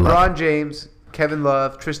with Kevin Love. LeBron James, Kevin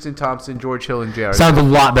Love, Tristan Thompson, George Hill, and J.R. Sounds a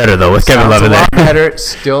lot better, though, with Kevin Love in there. Sounds a lot better.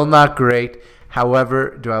 Still not great.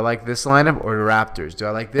 However, do I like this lineup or the Raptors? Do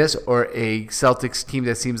I like this or a Celtics team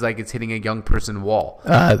that seems like it's hitting a young person wall?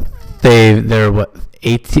 They're what,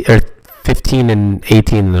 18 or 15 and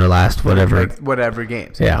 18 in their last whatever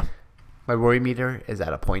games. Yeah. My worry meter is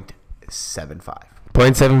at a 0.75.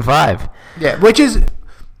 0.75. Yeah, which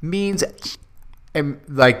means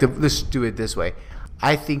let's do it this way.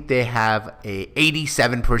 I think they have a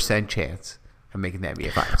 87% chance of making the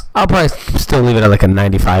NBA Finals. I'll probably still leave it at like a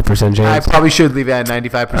 95% chance. I probably should leave it at a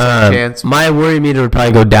 95% chance. My worry meter would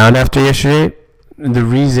probably go down after yesterday. The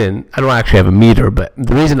reason, I don't actually have a meter, but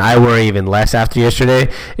the reason I worry even less after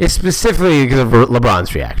yesterday is specifically because of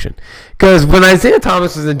LeBron's reaction. Because when Isaiah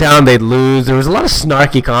Thomas was in town, they'd lose. There was a lot of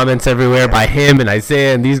snarky comments everywhere by him and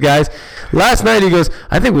Isaiah and these guys. Last night he goes,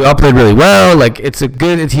 I think we all played really well. Like, he's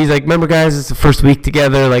like, remember guys, it's the first week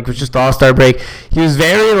together. Like, it was just All-Star break. He was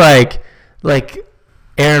very like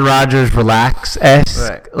Aaron Rodgers relax-esque.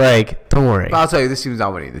 Right. Like, don't worry. But I'll tell you, this team's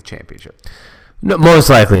not winning the championship. No, most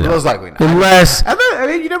likely not. Most likely not. Unless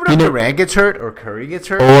you never know if Durant gets hurt or Curry gets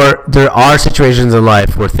hurt. Or there are situations in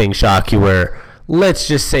life where things shock you where, let's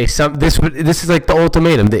just say, this is like the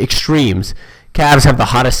ultimatum, the extremes. Cavs have the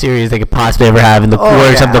hottest series they could possibly ever have, and the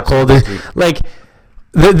Warriors have the coldest. Like,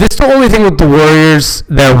 this is the only thing with the Warriors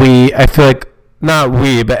that I feel like, not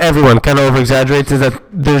we, but everyone kind of over-exaggerates, is that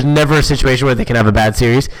there's never a situation where they can have a bad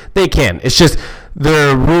series. They can. It's just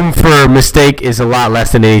their room for mistake is a lot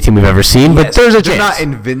less than any team we've ever seen, but there's a chance. They're not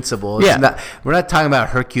invincible. We're not talking about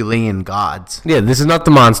Herculean gods. Yeah, this is not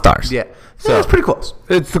the Monstars. Yeah. So it's pretty close.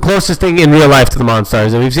 It's the closest thing in real life to the Monstars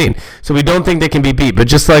that we've seen. So we don't think they can be beat. But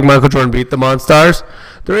just like Michael Jordan beat the Monstars,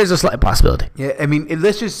 there is a slight possibility. Yeah, I mean,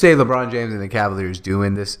 let's just say LeBron James and the Cavaliers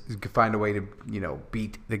doing this could find a way to,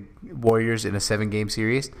 beat the Warriors in a 7-game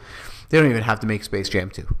series. They don't even have to make Space Jam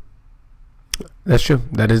 2. That's true.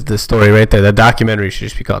 That is the story right there. The documentary should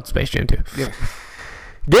just be called Space Jam 2. Yeah.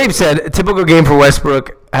 Gabe said, a typical game for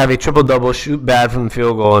Westbrook, have a triple-double, shoot bad from the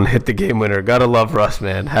field goal, and hit the game winner. Gotta love Russ,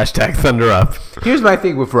 man. Hashtag Thunder Up. Here's my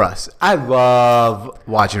thing with Russ. I love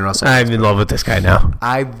watching Russell Westbrook. I'm in love with this guy now.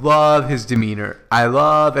 I love his demeanor. I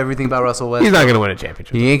love everything about Russell Westbrook. He's not going to win a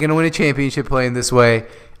championship. He ain't going to win a championship playing this way.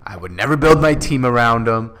 I would never build my team around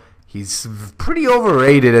him. He's pretty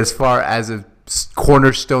overrated as far as a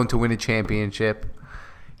cornerstone to win a championship.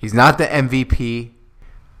 He's not the MVP.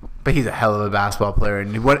 But he's a hell of a basketball player.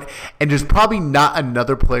 And there's probably not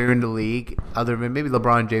another player in the league, other than maybe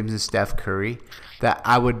LeBron James and Steph Curry, that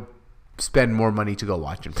I would spend more money to go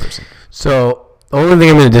watch in person. So the only thing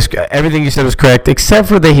I'm going to discuss, everything you said was correct, except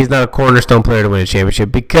for that he's not a cornerstone player to win a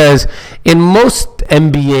championship. Because in most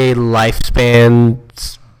NBA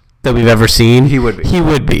lifespans that we've ever seen, he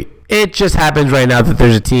would be. It just happens right now that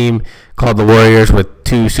there's a team called the Warriors with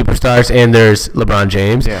two superstars, and there's LeBron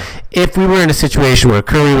James. Yeah. If we were in a situation where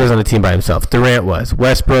Curry was on a team by himself, Durant was,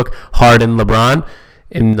 Westbrook, Harden, LeBron,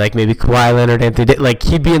 and like maybe Kawhi Leonard, Anthony, like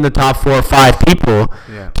he'd be in the top 4 or 5 people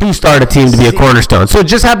to start a team to be a cornerstone. So it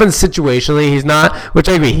just happens situationally. He's not, which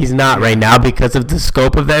I agree, he's not right now because of the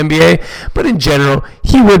scope of the NBA. But in general,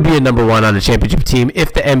 he would be a number 1 on a championship team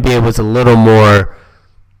if the NBA was a little more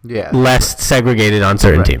less segregated on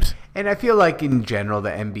certain teams. And I feel like in general,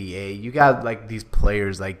 the NBA, you got like these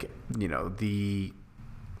players like, the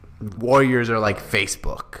Warriors are like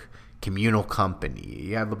Facebook. Communal company.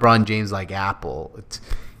 You have LeBron James like Apple. It's,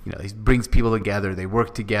 he brings people together. They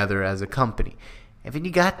work together as a company. And then you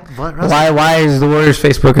got what? Why is the Warriors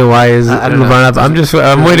Facebook and why is LeBron Apple?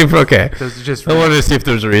 I'm waiting for I wanted to see if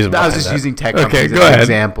there's a reason. I was just using tech companies as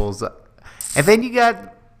examples. And then you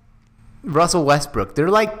got Russell Westbrook. They're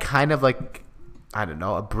like kind of like, I don't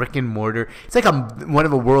know, a brick and mortar. It's like one of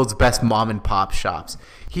the world's best mom and pop shops.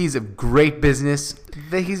 He's a great business.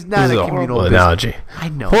 He's not a communal business. Analogy. I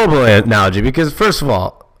know. Horrible analogy because, first of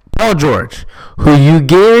all, Paul George, who you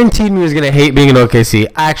guaranteed me was going to hate being in OKC,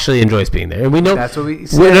 actually enjoys being there. And we know that's what we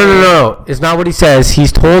said. No. It's not what he says.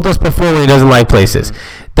 He's told us before when he doesn't like places.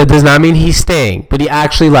 That does not mean he's staying, but he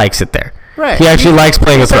actually likes it there. Right. He actually likes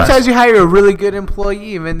playing with us. Sometimes you hire a really good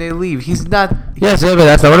employee and then they leave. He's not. Yes, but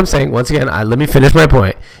that's not what I'm saying. Once again, let me finish my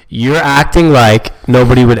point. You're acting like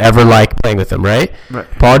nobody would ever like playing with him, right?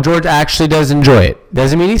 Paul George actually does enjoy it.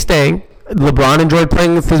 Doesn't mean he's staying. LeBron enjoyed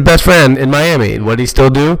playing with his best friend in Miami. What did he still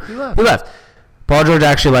do? He left. Paul George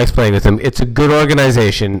actually likes playing with him. It's a good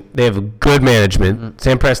organization. They have good management.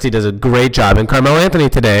 Sam Presti does a great job. And Carmelo Anthony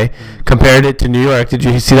today compared it to New York. Did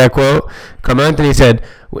you see that quote? Carmelo Anthony said,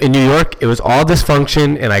 in New York, it was all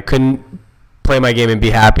dysfunction, and I couldn't play my game and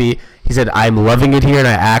be happy. He said, I'm loving it here, and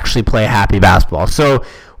I actually play happy basketball. So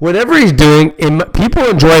whatever he's doing, people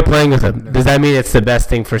enjoy playing with him. Does that mean it's the best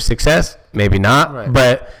thing for success? Maybe not,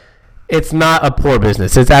 but it's not a poor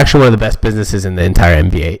business. It's actually one of the best businesses in the entire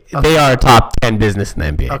NBA. Okay. They are a top 10 business in the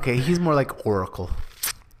NBA. Okay, he's more like Oracle.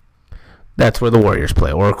 That's where the Warriors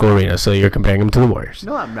play, Oracle Arena. So you're comparing him to the Warriors.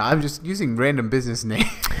 No, I'm not. I'm just using random business names.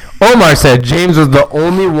 Omar said James was the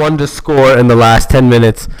only one to score in the last 10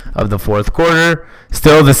 minutes of the fourth quarter.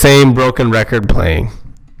 Still the same broken record playing.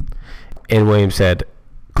 And Williams said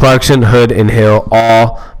Clarkson, Hood, and Hill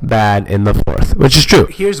all bad in the fourth, which is true.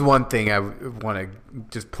 Here's one thing I want to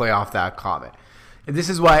just play off that comment. And this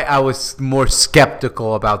is why I was more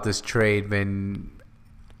skeptical about this trade than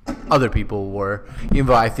other people were. Even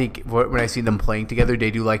though I think when I see them playing together, they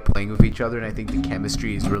do like playing with each other, and I think the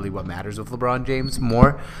chemistry is really what matters with LeBron James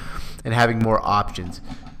more and having more options.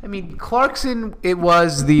 I mean, Clarkson, it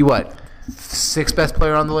was the, 6th best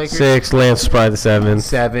player on the Lakers? 6th, Lance was probably the 7th.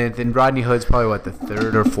 7th, and Rodney Hood's probably, the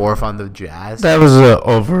 3rd or 4th on the Jazz? That was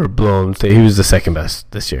overblown. He was the 2nd best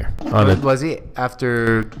this year. Was he?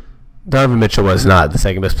 After... Donovan Mitchell was not the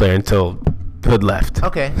 2nd best player until Hood left.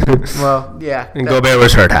 Okay. Well, yeah. And Gobert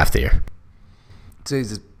was hurt half the year. So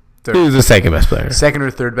he's he was the 2nd best player. 2nd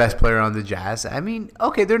or 3rd best player on the Jazz. I mean,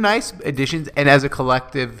 okay, they're nice additions, and as a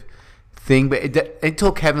collective thing, but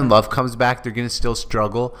until Kevin Love comes back, they're going to still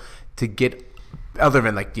struggle to get, other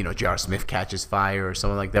than J.R. Smith catches fire or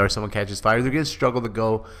someone like that, or someone catches fire, they're going to struggle to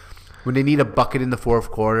go when they need a bucket in the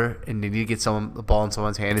fourth quarter and they need to get the ball in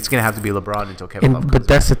someone's hand. It's going to have to be LeBron until Kevin Love comes back. But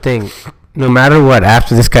that's the thing. No matter what,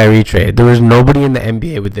 after this Kyrie trade, there was nobody in the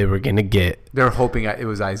NBA what they were going to get. They were hoping it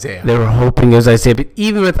was Isaiah. But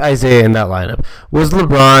even with Isaiah in that lineup, was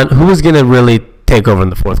LeBron, who was going to really take over in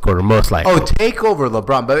the fourth quarter, most likely? Oh, take over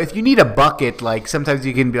LeBron. But if you need a bucket, sometimes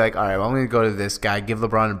you can be like, all right, well, I'm going to go to this guy, give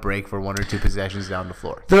LeBron a break for 1 or 2 possessions down the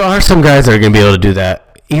floor. There are some guys that are going to be able to do that.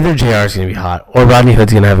 Either JR is going to be hot, or Rodney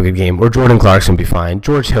Hood's going to have a good game, or Jordan Clarkson will be fine.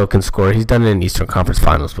 George Hill can score. He's done it in Eastern Conference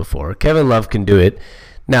Finals before. Kevin Love can do it.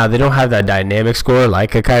 Now, they don't have that dynamic scorer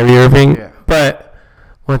like a Kyrie Irving, but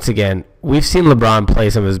once again, we've seen LeBron play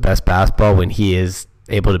some of his best basketball when he is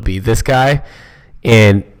able to be this guy.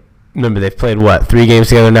 And remember, they've played, 3 games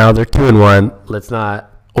together now? They're 2-1. Let's not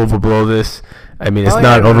overblow this. I mean, it's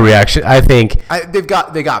not an overreaction. I think they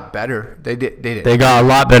got better. They did. They got a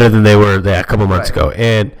lot better than they were a couple months ago,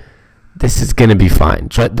 and this is going to be fine.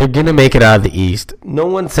 They're going to make it out of the East. No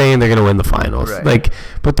one's saying they're going to win the finals. Right.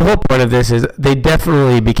 But the whole point of this is they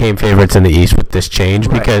definitely became favorites in the East with this change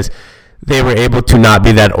because they were able to not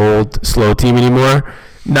be that old, slow team anymore.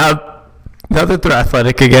 Now that they're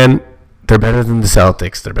athletic again, they're better than the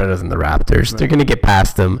Celtics. They're better than the Raptors. Right. They're going to get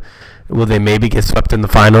past them. Will they maybe get swept in the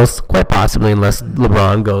finals? Quite possibly, unless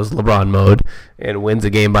LeBron goes LeBron mode and wins a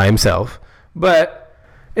game by himself. But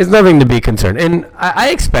it's nothing to be concerned. And I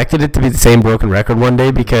expected it to be the same broken record one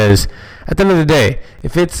day because at the end of the day,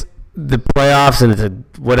 if it's the playoffs and it's a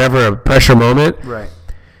pressure moment, Right.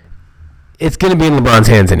 it's going to be in LeBron's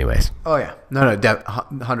hands anyways. Oh, yeah. No,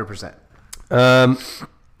 100%.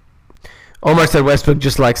 Omar said Westbrook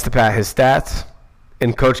just likes to pad his stats,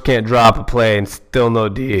 and coach can't drop a play and still no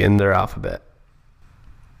D in their alphabet.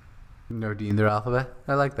 No D in their alphabet?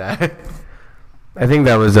 I like that. I think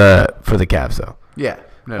that was for the Cavs, though. Yeah.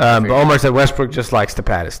 No, But Omar said Westbrook just likes to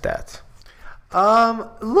pad his stats.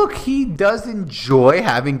 Look, he does enjoy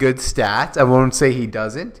having good stats. I won't say he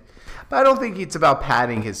doesn't. But I don't think it's about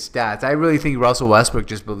padding his stats. I really think Russell Westbrook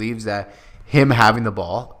just believes that him having the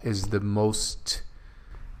ball is the most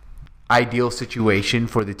ideal situation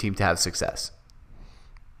for the team to have success.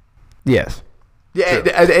 Yes. Yeah,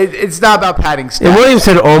 it's not about padding stats. And Williams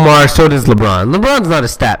said Omar, so does LeBron. LeBron's not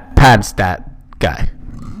a pad stat guy.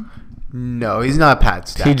 No, he's not a pad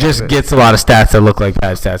stat. He just gets a lot of stats that look like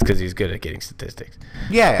pad stats because he's good at getting statistics.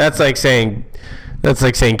 Yeah. That's like saying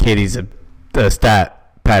Katie's a stat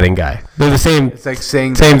padding guy. They're the same. It's like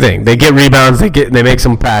saying same thing. They get rebounds. They make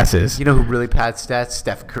some passes. You know who really pads stats?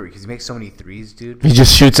 Steph Curry, because he makes so many threes, dude. He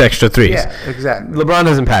just shoots extra threes. Yeah, exactly. LeBron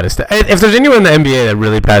doesn't pad his stats. If there's anyone in the NBA that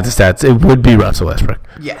really pads his stats, it would be Russell Westbrook.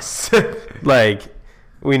 Yes. Like,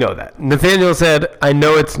 we know that. Nathaniel said, I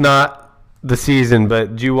know it's not the season,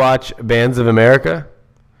 but do you watch Bands of America?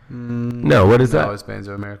 No, what is that? No, it's Bands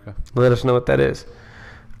of America. Let us know what that is.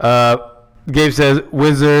 Gabe says,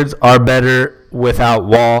 Wizards are better without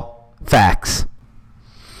Wall. Facts.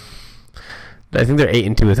 I think they're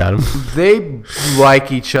 8-2 without him. They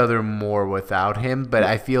like each other more without him, but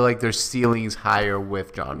I feel like their ceiling's higher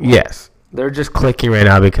with John Wall. Yes. They're just clicking right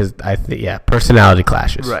now because, personality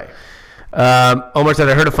clashes. Right. Omar said,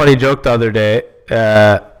 I heard a funny joke the other day.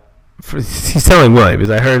 He's telling Williams.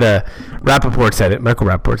 I heard Rappaport said it. Michael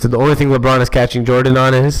Rappaport said the only thing LeBron is catching Jordan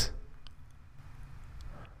on is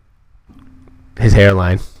his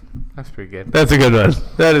hairline. That's pretty good. That's a good one.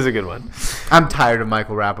 That is a good one. I'm tired of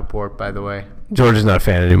Michael Rappaport, by the way. George is not a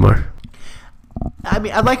fan anymore. I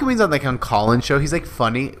mean, I like him when he's on Colin's show. He's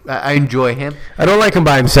funny. I enjoy him. I don't like him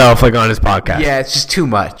by himself, on his podcast. Yeah, it's just too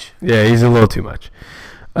much. Yeah, he's a little too much.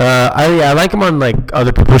 I like him on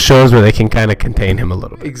other people's shows where they can kind of contain him a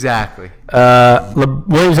little bit. Exactly.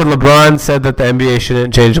 Williams and LeBron said that the NBA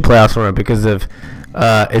shouldn't change the playoffs format because of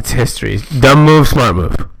its history. Dumb move, smart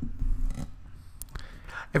move.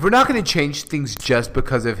 If we're not going to change things just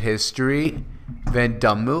because of history, then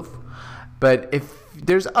dumb move. But if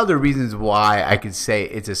there's other reasons why I could say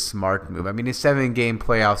it's a smart move. I mean, a 7-game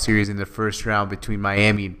playoff series in the first round between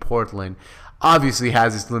Miami and Portland obviously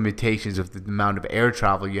has its limitations of the amount of air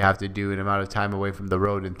travel you have to do and amount of time away from the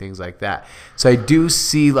road and things like that. So I do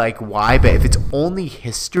see why, but if it's only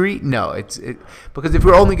history, no. Because if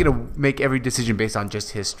we're only going to make every decision based on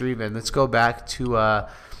just history, then let's go back to the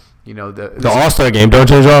All-Star game. Don't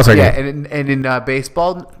change the All-Star game. Yeah, and in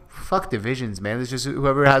baseball, fuck divisions, man. It's just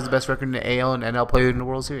whoever has the best record in the AL and NL play in the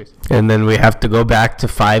World Series. And then we have to go back to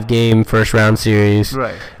 5-game first-round series.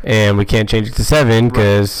 Right. And we can't change it to 7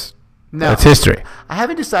 because that's history. I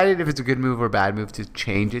haven't decided if it's a good move or a bad move to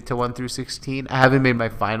change it to 1 through 16. I haven't made my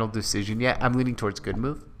final decision yet. I'm leaning towards good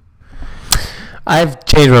move. I've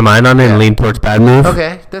changed my mind on it and leaned towards bad move.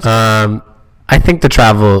 Okay. That's I think the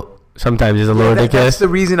travel sometimes is a little ridiculous. That's the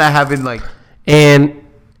reason I haven't And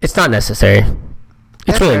it's not necessary.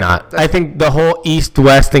 It's really not. I think the whole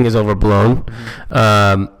East-West thing is overblown.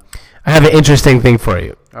 I have an interesting thing for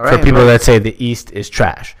you. For people that say the East is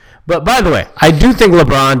trash. But by the way, I do think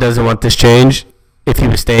LeBron doesn't want this change if he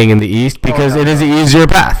was staying in the East because it is an easier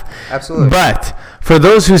path. Absolutely. But for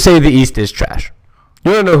those who say the East is trash,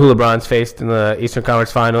 you want to know who LeBron's faced in the Eastern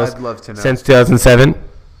Conference Finals? I'd love to know. Since 2007?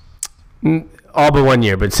 All but 1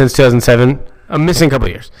 year, but since 2007, I'm missing a couple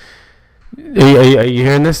of years. Are you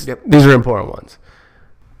hearing this? Yep. These are important ones.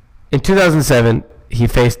 In 2007, he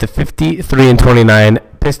faced the 53-29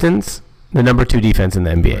 Pistons, the number 2 defense in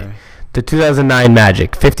the NBA. Right. The 2009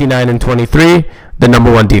 Magic, 59-23, the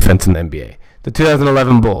number 1 defense in the NBA. The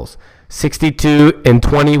 2011 Bulls,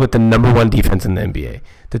 62-20 with the number 1 defense in the NBA.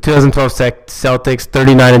 The 2012 Celtics,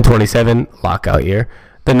 39-27, lockout year,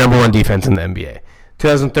 the number 1 defense in the NBA.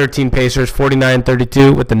 2013 Pacers,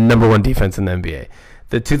 49-32 with the number 1 defense in the NBA.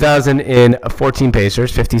 The 2014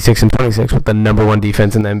 Pacers, 56-26 with the number 1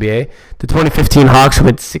 defense in the NBA. The 2015 Hawks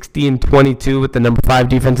went 60-22 with the number 5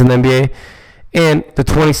 defense in the NBA. And the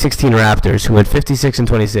 2016 Raptors, who went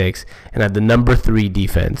 56-26 and had the number 3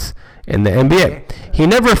 defense in the NBA. He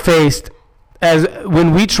never faced,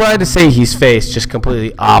 when we try to say he's faced just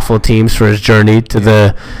completely awful teams for his journey to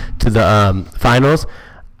the finals,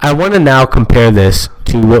 I want to now compare this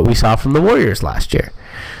to what we saw from the Warriors last year.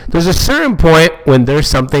 There's a certain point when there's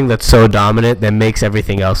something that's so dominant that makes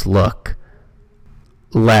everything else look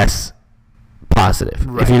less positive,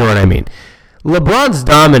 if you know what I mean. LeBron's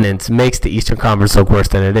dominance makes the Eastern Conference look worse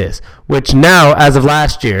than it is, which now, as of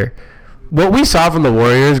last year, what we saw from the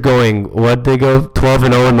Warriors going, what they go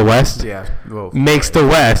 12-0 in the West, makes the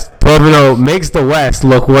West 12-0 makes the West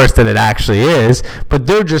look worse than it actually is. But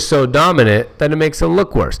they're just so dominant that it makes it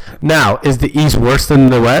look worse. Now, is the East worse than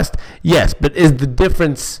the West? Yes, but is the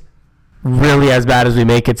difference really as bad as we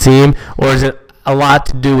make it seem, or is it a lot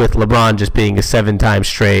to do with LeBron just being a 7-time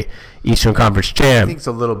straight Eastern Conference champ? I think it's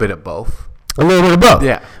a little bit of both. A little bit of both.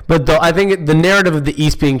 Yeah. But I think the narrative of the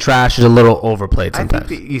East being trash is a little overplayed sometimes. I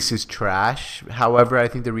think the East is trash. However, I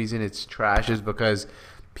think the reason it's trash is because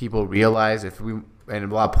people realize and a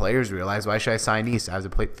lot of players realize, why should I sign East? I have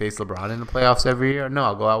to face LeBron in the playoffs every year? No,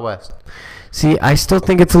 I'll go out West. See, I still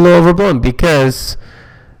think it's a little overblown because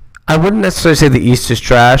I wouldn't necessarily say the East is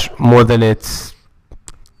trash more than it's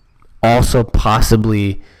also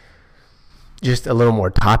possibly just a little more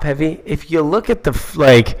top-heavy. If you look at the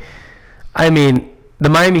the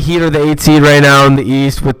Miami Heat are the 8th seed right now in the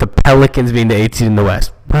East, with the Pelicans being the 8th seed in the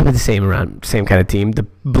West. Probably the same kind of team. The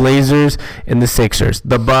Blazers and the Sixers,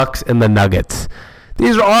 the Bucks and the Nuggets.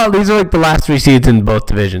 These are like the last 3 seeds in both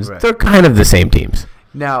divisions. Right. They're kind of the same teams.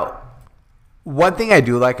 Now, one thing I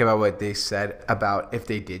do like about what they said about if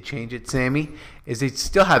they did change it, Sammy, is they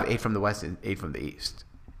still have 8 from the West and 8 from the East.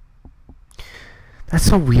 That's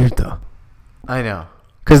so weird, though. I know.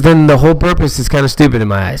 Because then the whole purpose is kind of stupid in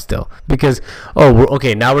my eyes still. Because,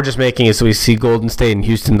 now we're just making it so we see Golden State and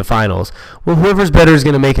Houston in the finals. Well, whoever's better is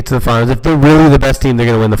going to make it to the finals. If they're really the best team, they're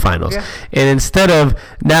going to win the finals. Yeah. And instead of,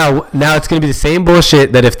 now it's going to be the same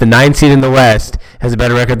bullshit that if the 9th seed in the West has a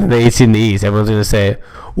better record than the 8th seed in the East, everyone's going to say,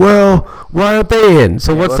 well, why aren't they in?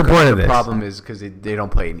 So what's the point of this? The problem is because they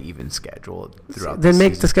don't play an even schedule throughout Then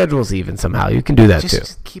make the schedules even somehow. You can do that too.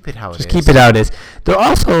 Just keep it how it is. Just keep it how it is. They're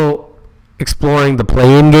also exploring the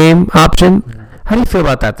play-in game option. How do you feel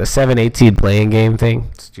about that, the 7-8 seed play-in game thing?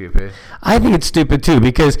 Stupid. I think it's stupid too,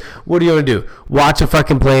 because what do you want to do? Watch a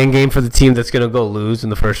fucking play-in game for the team that's going to go lose in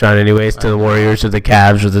the first round anyways to the Warriors or the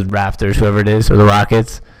Cavs or the Raptors, whoever it is, or the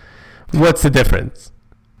Rockets? What's the difference?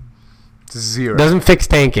 Zero. Doesn't fix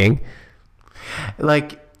tanking.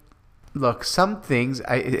 Look, some things,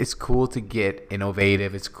 it's cool to get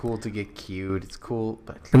innovative. It's cool to get cute. It's cool.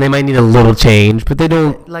 And they might need a little change, but they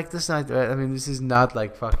don't. This is not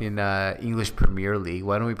like fucking English Premier League.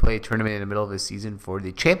 Why don't we play a tournament in the middle of the season for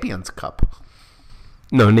the Champions Cup?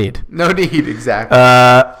 No need. No need, exactly.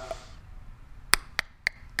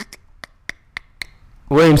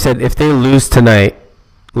 William said if they lose tonight,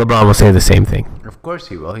 LeBron will say the same thing. Of course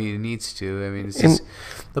he will. He needs to.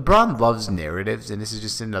 LeBron loves narratives, and this is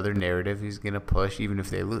just another narrative he's going to push, even if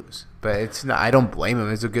they lose. But it's not. I don't blame him.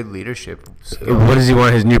 It's a good leadership skill. What does he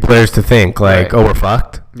want his new players to think? Like, we're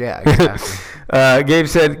fucked? Yeah, exactly. Gabe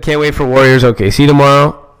said, can't wait for Warriors OKC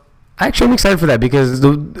tomorrow. Actually, I'm excited for that because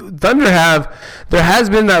the Thunder there has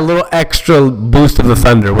been that little extra boost of the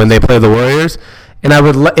Thunder when they play the Warriors. And I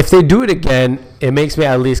would, if they do it again, it makes me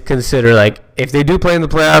at least consider, like, if they do play in the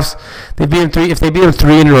playoffs, if they beat them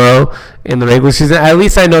 3 in a row in the regular season, at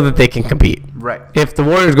least I know that they can compete. Right. If the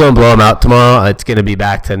Warriors go and blow them out tomorrow, it's going to be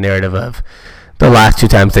back to the narrative of the last 2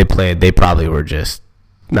 times they played, they probably were just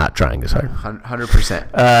not trying as hard.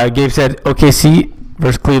 100%. Gabe said, OKC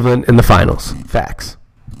versus Cleveland in the finals. Facts.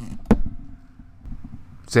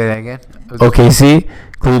 Say that again. OKC,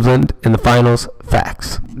 Cleveland in the finals.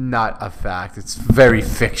 Facts. Not a fact. It's very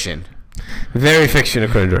fiction. Very fiction,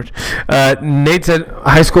 according to George. Nate said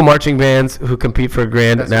high school marching bands who compete for a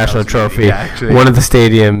grand national trophy. Yeah, one of the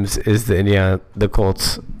stadiums is the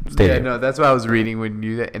Colts stadium. Yeah, no, that's what I was reading when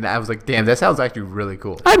you, and I was like, damn, that sounds actually really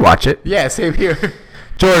cool. I'd watch it. Yeah, same here.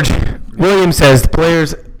 George Williams says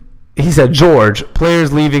players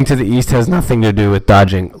leaving to the East has nothing to do with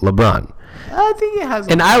dodging LeBron. I think it has.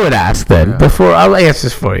 And I would ask then, before I'll answer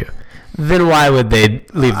this for you, then why would they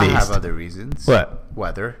leave the East? I have other reasons. What?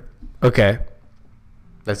 Weather. Okay.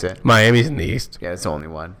 That's it. Miami's in the East. Yeah, it's the only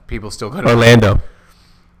one. People still go to Orlando.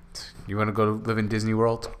 You want to go live in Disney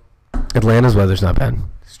World? Atlanta's weather's not bad.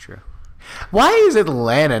 It's true. Why is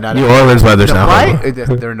Atlanta not? New Orleans weather's not bad.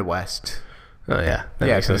 They're in the West. Oh yeah, that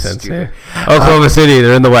makes no sense. Yeah. Oklahoma City,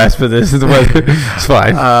 they're in the West, but this is the weather. It's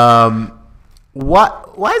fine.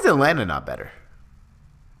 Why is Atlanta not better?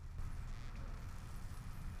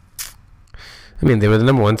 I mean, they were the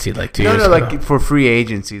number 1 seed like 2 years ago. No, like for free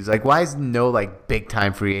agencies. Like, why is no like big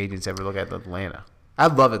time free agents ever look at Atlanta? I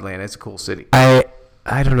love Atlanta. It's a cool city. I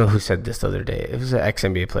don't know who said this the other day. It was an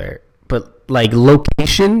ex-NBA player, but like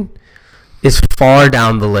location is far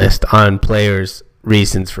down the list on players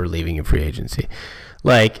reasons for leaving in free agency.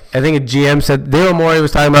 Like, I think a GM said, Daryl Morey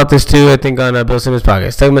was talking about this too, I think on Bill Simmons'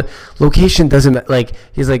 podcast. Talking about location doesn't, like,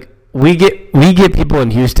 he's like, we get people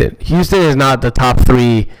in Houston. Houston is not the top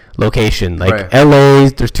 3 location. Like,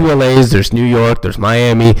 there's 2 LAs, there's New York, there's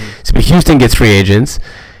Miami. So Houston gets free agents.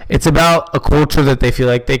 It's about a culture that they feel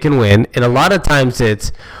like they can win. And a lot of times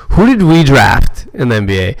it's, who did we draft in the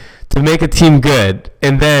NBA to make a team good?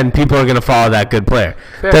 And then people are going to follow that good player.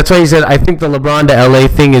 Fair. That's why he said, I think the LeBron to LA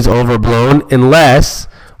thing is overblown unless,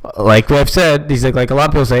 like I've said, he's like a lot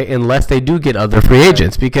of people say, unless they do get other free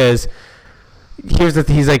agents. Because here's the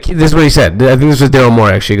thing, he's like, this is what he said. I think this was Daryl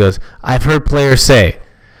Morey actually. He goes, I've heard players say,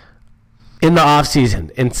 in the off season,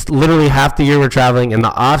 and it's literally half the year we're traveling. In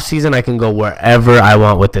the off season, I can go wherever I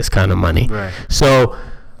want with this kind of money. Right. So,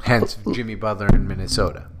 hence Jimmy Butler in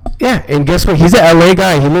Minnesota. Yeah, and guess what? He's an LA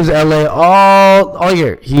guy. He lives in LA all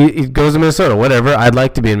year. He goes to Minnesota. Whatever. I'd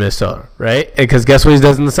like to be in Minnesota, right? Because guess what he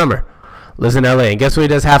does in the summer? Lives in LA. And guess what he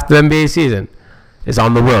does half the NBA season? Is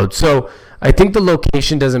on the road. So I think the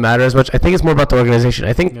location doesn't matter as much. I think it's more about the organization.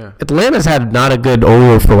 I think Atlanta's had not a good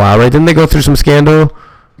owner for a while, right? Didn't they go through some scandal?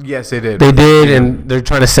 Yes, they did. They did, and they're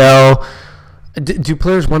trying to sell. Do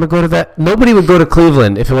players want to go to that? Nobody would go to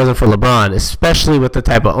Cleveland if it wasn't for LeBron, especially with the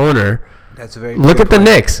type of owner. That's a very look at the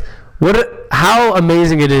Knicks. How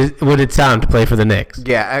amazing would it sound to play for the Knicks?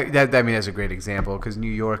 Yeah, that's a great example because New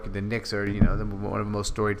York, the Knicks are one of the most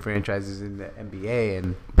storied franchises in the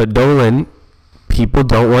NBA, but Dolan, people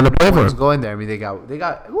don't want to play for him. Going there, I mean they got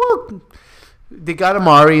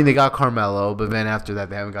Amari and they got Carmelo, but then after that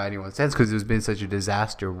they haven't got anyone since because there's been such a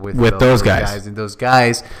disaster with those guys. And those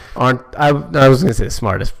guys aren't. I was going to say the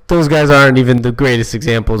smartest. Those guys aren't even the greatest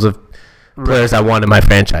examples of players I want in my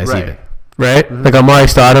franchise even. Right? Mm-hmm. Like Amari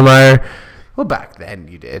Stoudemire. Well, back then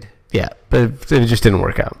you did. Yeah, but it just didn't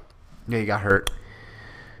work out. Yeah, you got hurt.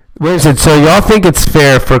 Wait a second. So y'all think it's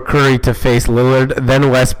fair for Curry to face Lillard, then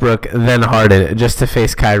Westbrook, then Harden, just to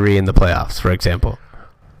face Kyrie in the playoffs, for example?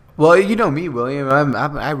 Well, you know me, William.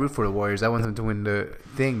 I root for the Warriors. I want them to win the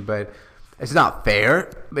thing, but it's not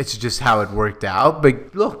fair. It's just how it worked out.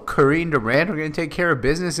 But look, Curry and Durant are going to take care of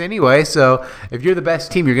business anyway. So if you're the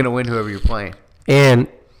best team, you're going to win whoever you're playing. And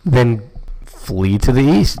then flee to the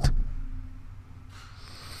East.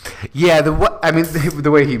 Yeah,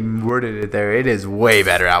 the way he worded it there, it is way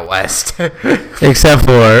better out west. Except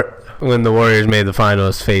for when the Warriors made the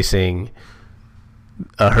finals facing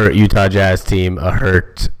a hurt Utah Jazz team, a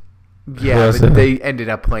hurt. Yeah, but they ended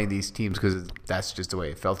up playing these teams because that's just the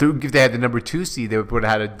way it felt. If they had the number 2 seed, they would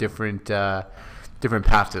have had a different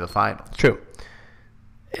path to the final. True.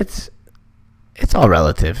 It's all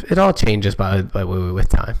relative. It all changes with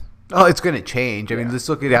time. Oh, it's going to change. I mean, let's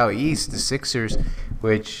look at out east. The Sixers,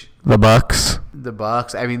 which the Bucks.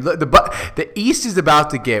 I mean, look, the East is about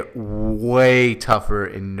to get way tougher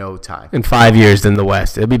in no time. In 5 years than the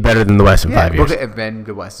West. It'll be better than the West in 5 years. And then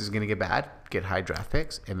the West is going to get bad, get high draft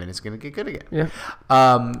picks, and then it's going to get good again.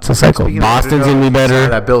 Yeah. It's a cycle. Boston's going to be better.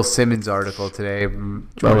 That Bill Simmons article today,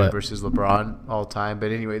 Jordan versus LeBron all time.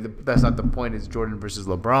 But anyway, that's not the point. Is Jordan versus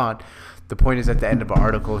LeBron. The point is at the end of an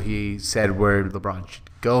article, he said where LeBron should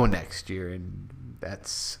go next year, and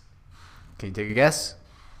that's. Can you take a guess?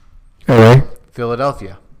 All right.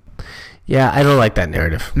 Philadelphia. Yeah, I don't like that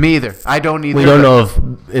narrative. Me either. I don't either. We don't know if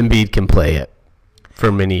Embiid can play it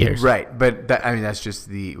for many years. Right, but that's just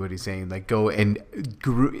what he's saying. Like, go and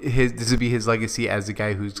this would be his legacy as the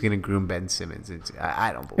guy who's going to groom Ben Simmons.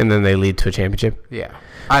 I don't believe. And then they lead to a championship. Yeah,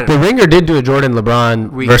 the Ringer did do a Jordan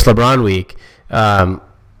LeBron versus LeBron week.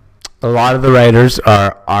 A lot of the writers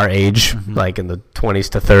are our age, like in the 20s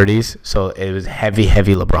to 30s. So it was heavy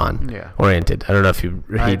LeBron oriented. I don't know if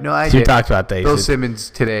you talked about that. Bill Simmons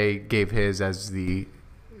today gave his as the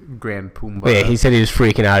Grand Pumbaa. Yeah, he said he was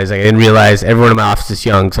freaking out. He's like, I didn't realize everyone in my office is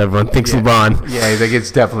young, so everyone thinks LeBron. Yeah, he's like,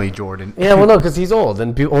 it's definitely Jordan. Yeah, well, no, because he's old,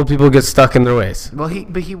 and old people get stuck in their ways. Well,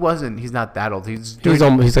 he wasn't. He's not that old. He's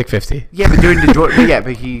like 50. Yeah, but during the Jordan. Yeah,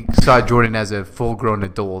 but he saw Jordan as a full-grown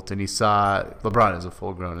adult, and he saw LeBron as a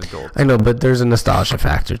full-grown adult. I know, but there's a nostalgia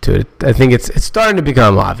factor to it. I think it's starting to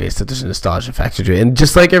become obvious that there's a nostalgia factor to it, and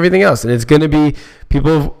just like everything else, and it's going to be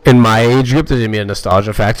people in my age group. There's going to be a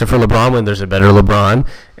nostalgia factor for LeBron when there's a better LeBron,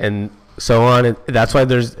 and so on, and that's why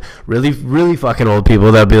there's really, really fucking old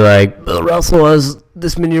people that'll be like, Bill Russell has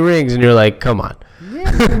this many rings, and you're like, come on.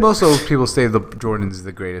 Yeah, most old people say Jordan's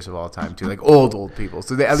the greatest of all time too, like old people.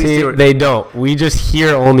 So they don't. We just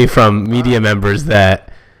hear only from media members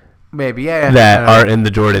that are in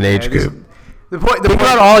the Jordan age group. The point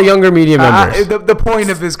about all younger media members. The point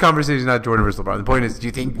of this conversation is not Jordan versus LeBron. The point is, do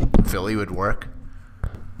you think Philly would work?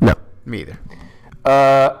 No, me either.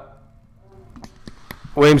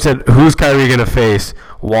 William said, who's Kyrie going to face?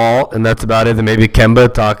 Wall, and that's about it. Then maybe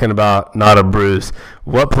Kemba talking about not a bruise.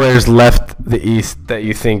 What players left the East that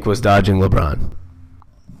you think was dodging LeBron?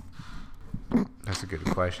 That's a good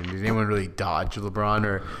question. Did anyone really dodge LeBron,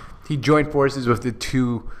 or he joined forces with the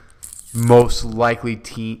two most likely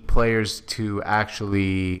team players to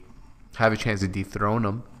actually have a chance to dethrone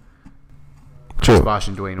him? True. Bosh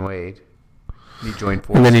and Dwayne Wade. He joined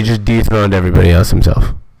forces. And then he just dethroned everybody else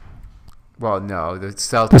himself. Well, no, the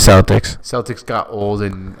Celtics. The Celtics. Celtics got old,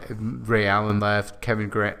 and Ray Allen left. Kevin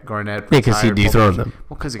Garnett. Yeah, because he dethroned them.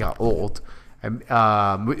 Well, because he got old. I'm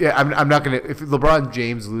not gonna. If LeBron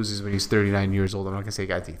James loses when he's 39 years old, I'm not gonna say he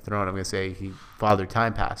got dethroned. I'm gonna say Father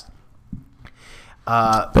Time passed.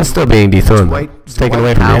 That's still being dethroned. It's taken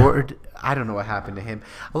away from Howard. I don't know what happened to him.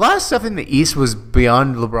 A lot of stuff in the East was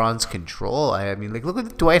beyond LeBron's control. I mean, like, look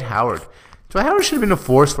at Dwight Howard. Dwight Howard should have been a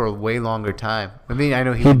force for a way longer time. I mean, I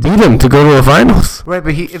know he beat him to go to the finals. Right,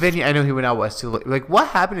 but I know he went out west too. Like, what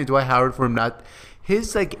happened to Dwight Howard for him not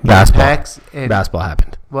his like basketball? Impacts and, basketball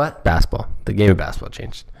happened. What? Basketball. The game of basketball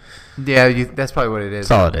changed. Yeah, that's probably what it is.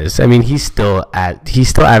 That's all it is. I mean, he's still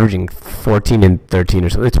averaging 14 and 13 or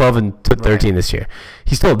something. 12 and 13 this year.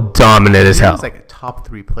 He's still dominant as hell. He's like a top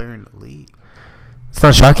 3 player in the league. It's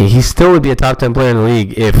not shocking. He still would be a top 10 player in the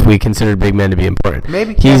league if we considered big men to be important.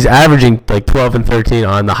 Maybe he's averaging like 12 and 13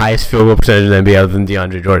 on the highest field goal percentage in the NBA other than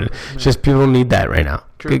DeAndre Jordan. It's just people need that right now.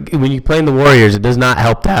 True. When you play in the Warriors, it does not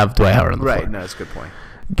help to have Dwight Howard on the floor. Right, no, that's a good point.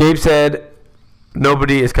 Gabe said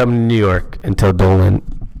nobody is coming to New York until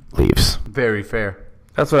Dolan leaves. Very fair.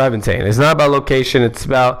 That's what I've been saying. It's not about location. It's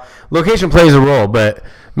about location plays a role, but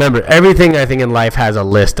remember, everything I think in life has a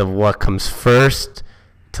list of what comes first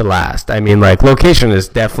to last. I mean, like, location is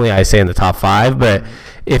definitely, I say, in the top 5, but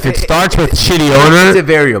if it starts with shitty owner, it's a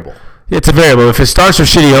variable. It's a variable. If it starts with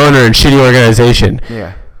shitty owner and shitty organization,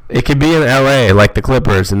 yeah, it could be in LA like the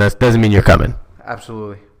Clippers, and that doesn't mean you're coming.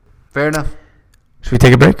 Absolutely. Fair enough. Should we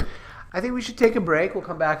take a break? I think we should take a break. We'll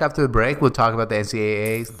come back after the break. We'll talk about the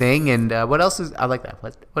NCAA thing, and what else is, I like that.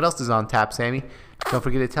 What else is on tap, Sammy? Don't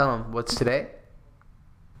forget to tell them what's today.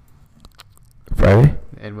 Friday.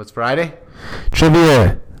 And what's Friday?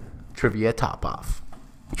 Trivia top off.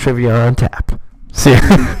 Trivia on tap. See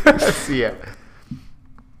ya. See ya.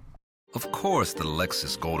 Of course, the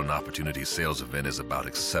Lexus Golden Opportunity Sales Event is about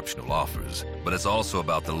exceptional offers, but it's also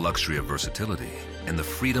about the luxury of versatility and the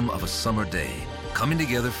freedom of a summer day coming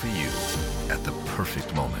together for you at the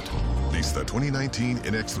perfect moment. Lease the 2019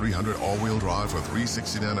 NX300 all-wheel drive for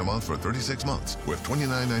 $369 a month for 36 months with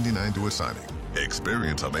 $29.99 to a signing.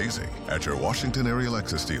 Experience amazing at your Washington area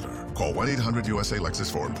Lexus dealer. Call 1-800-USA-LEXUS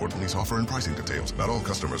for important lease offer and pricing details. Not all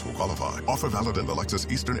customers will qualify. Offer valid in the Lexus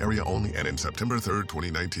Eastern area only and in September 3rd,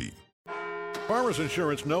 2019. Farmers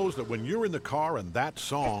Insurance knows that when you're in the car and that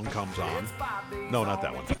song comes on, no, not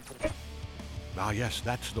that one. Ah, yes,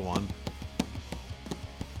 that's the one.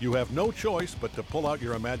 You have no choice but to pull out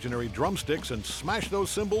your imaginary drumsticks and smash those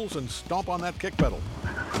cymbals and stomp on that kick pedal,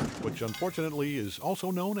 which unfortunately is also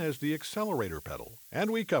known as the accelerator pedal. And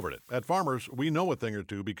we covered it. At Farmers, we know a thing or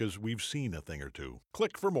two because we've seen a thing or two.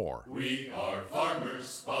 Click for more. We are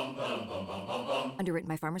farmers. Bum, bum, bum, bum, bum, bum. Underwritten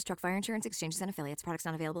by Farmers Truck Fire Insurance Exchanges and Affiliates. Products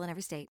not available in every state.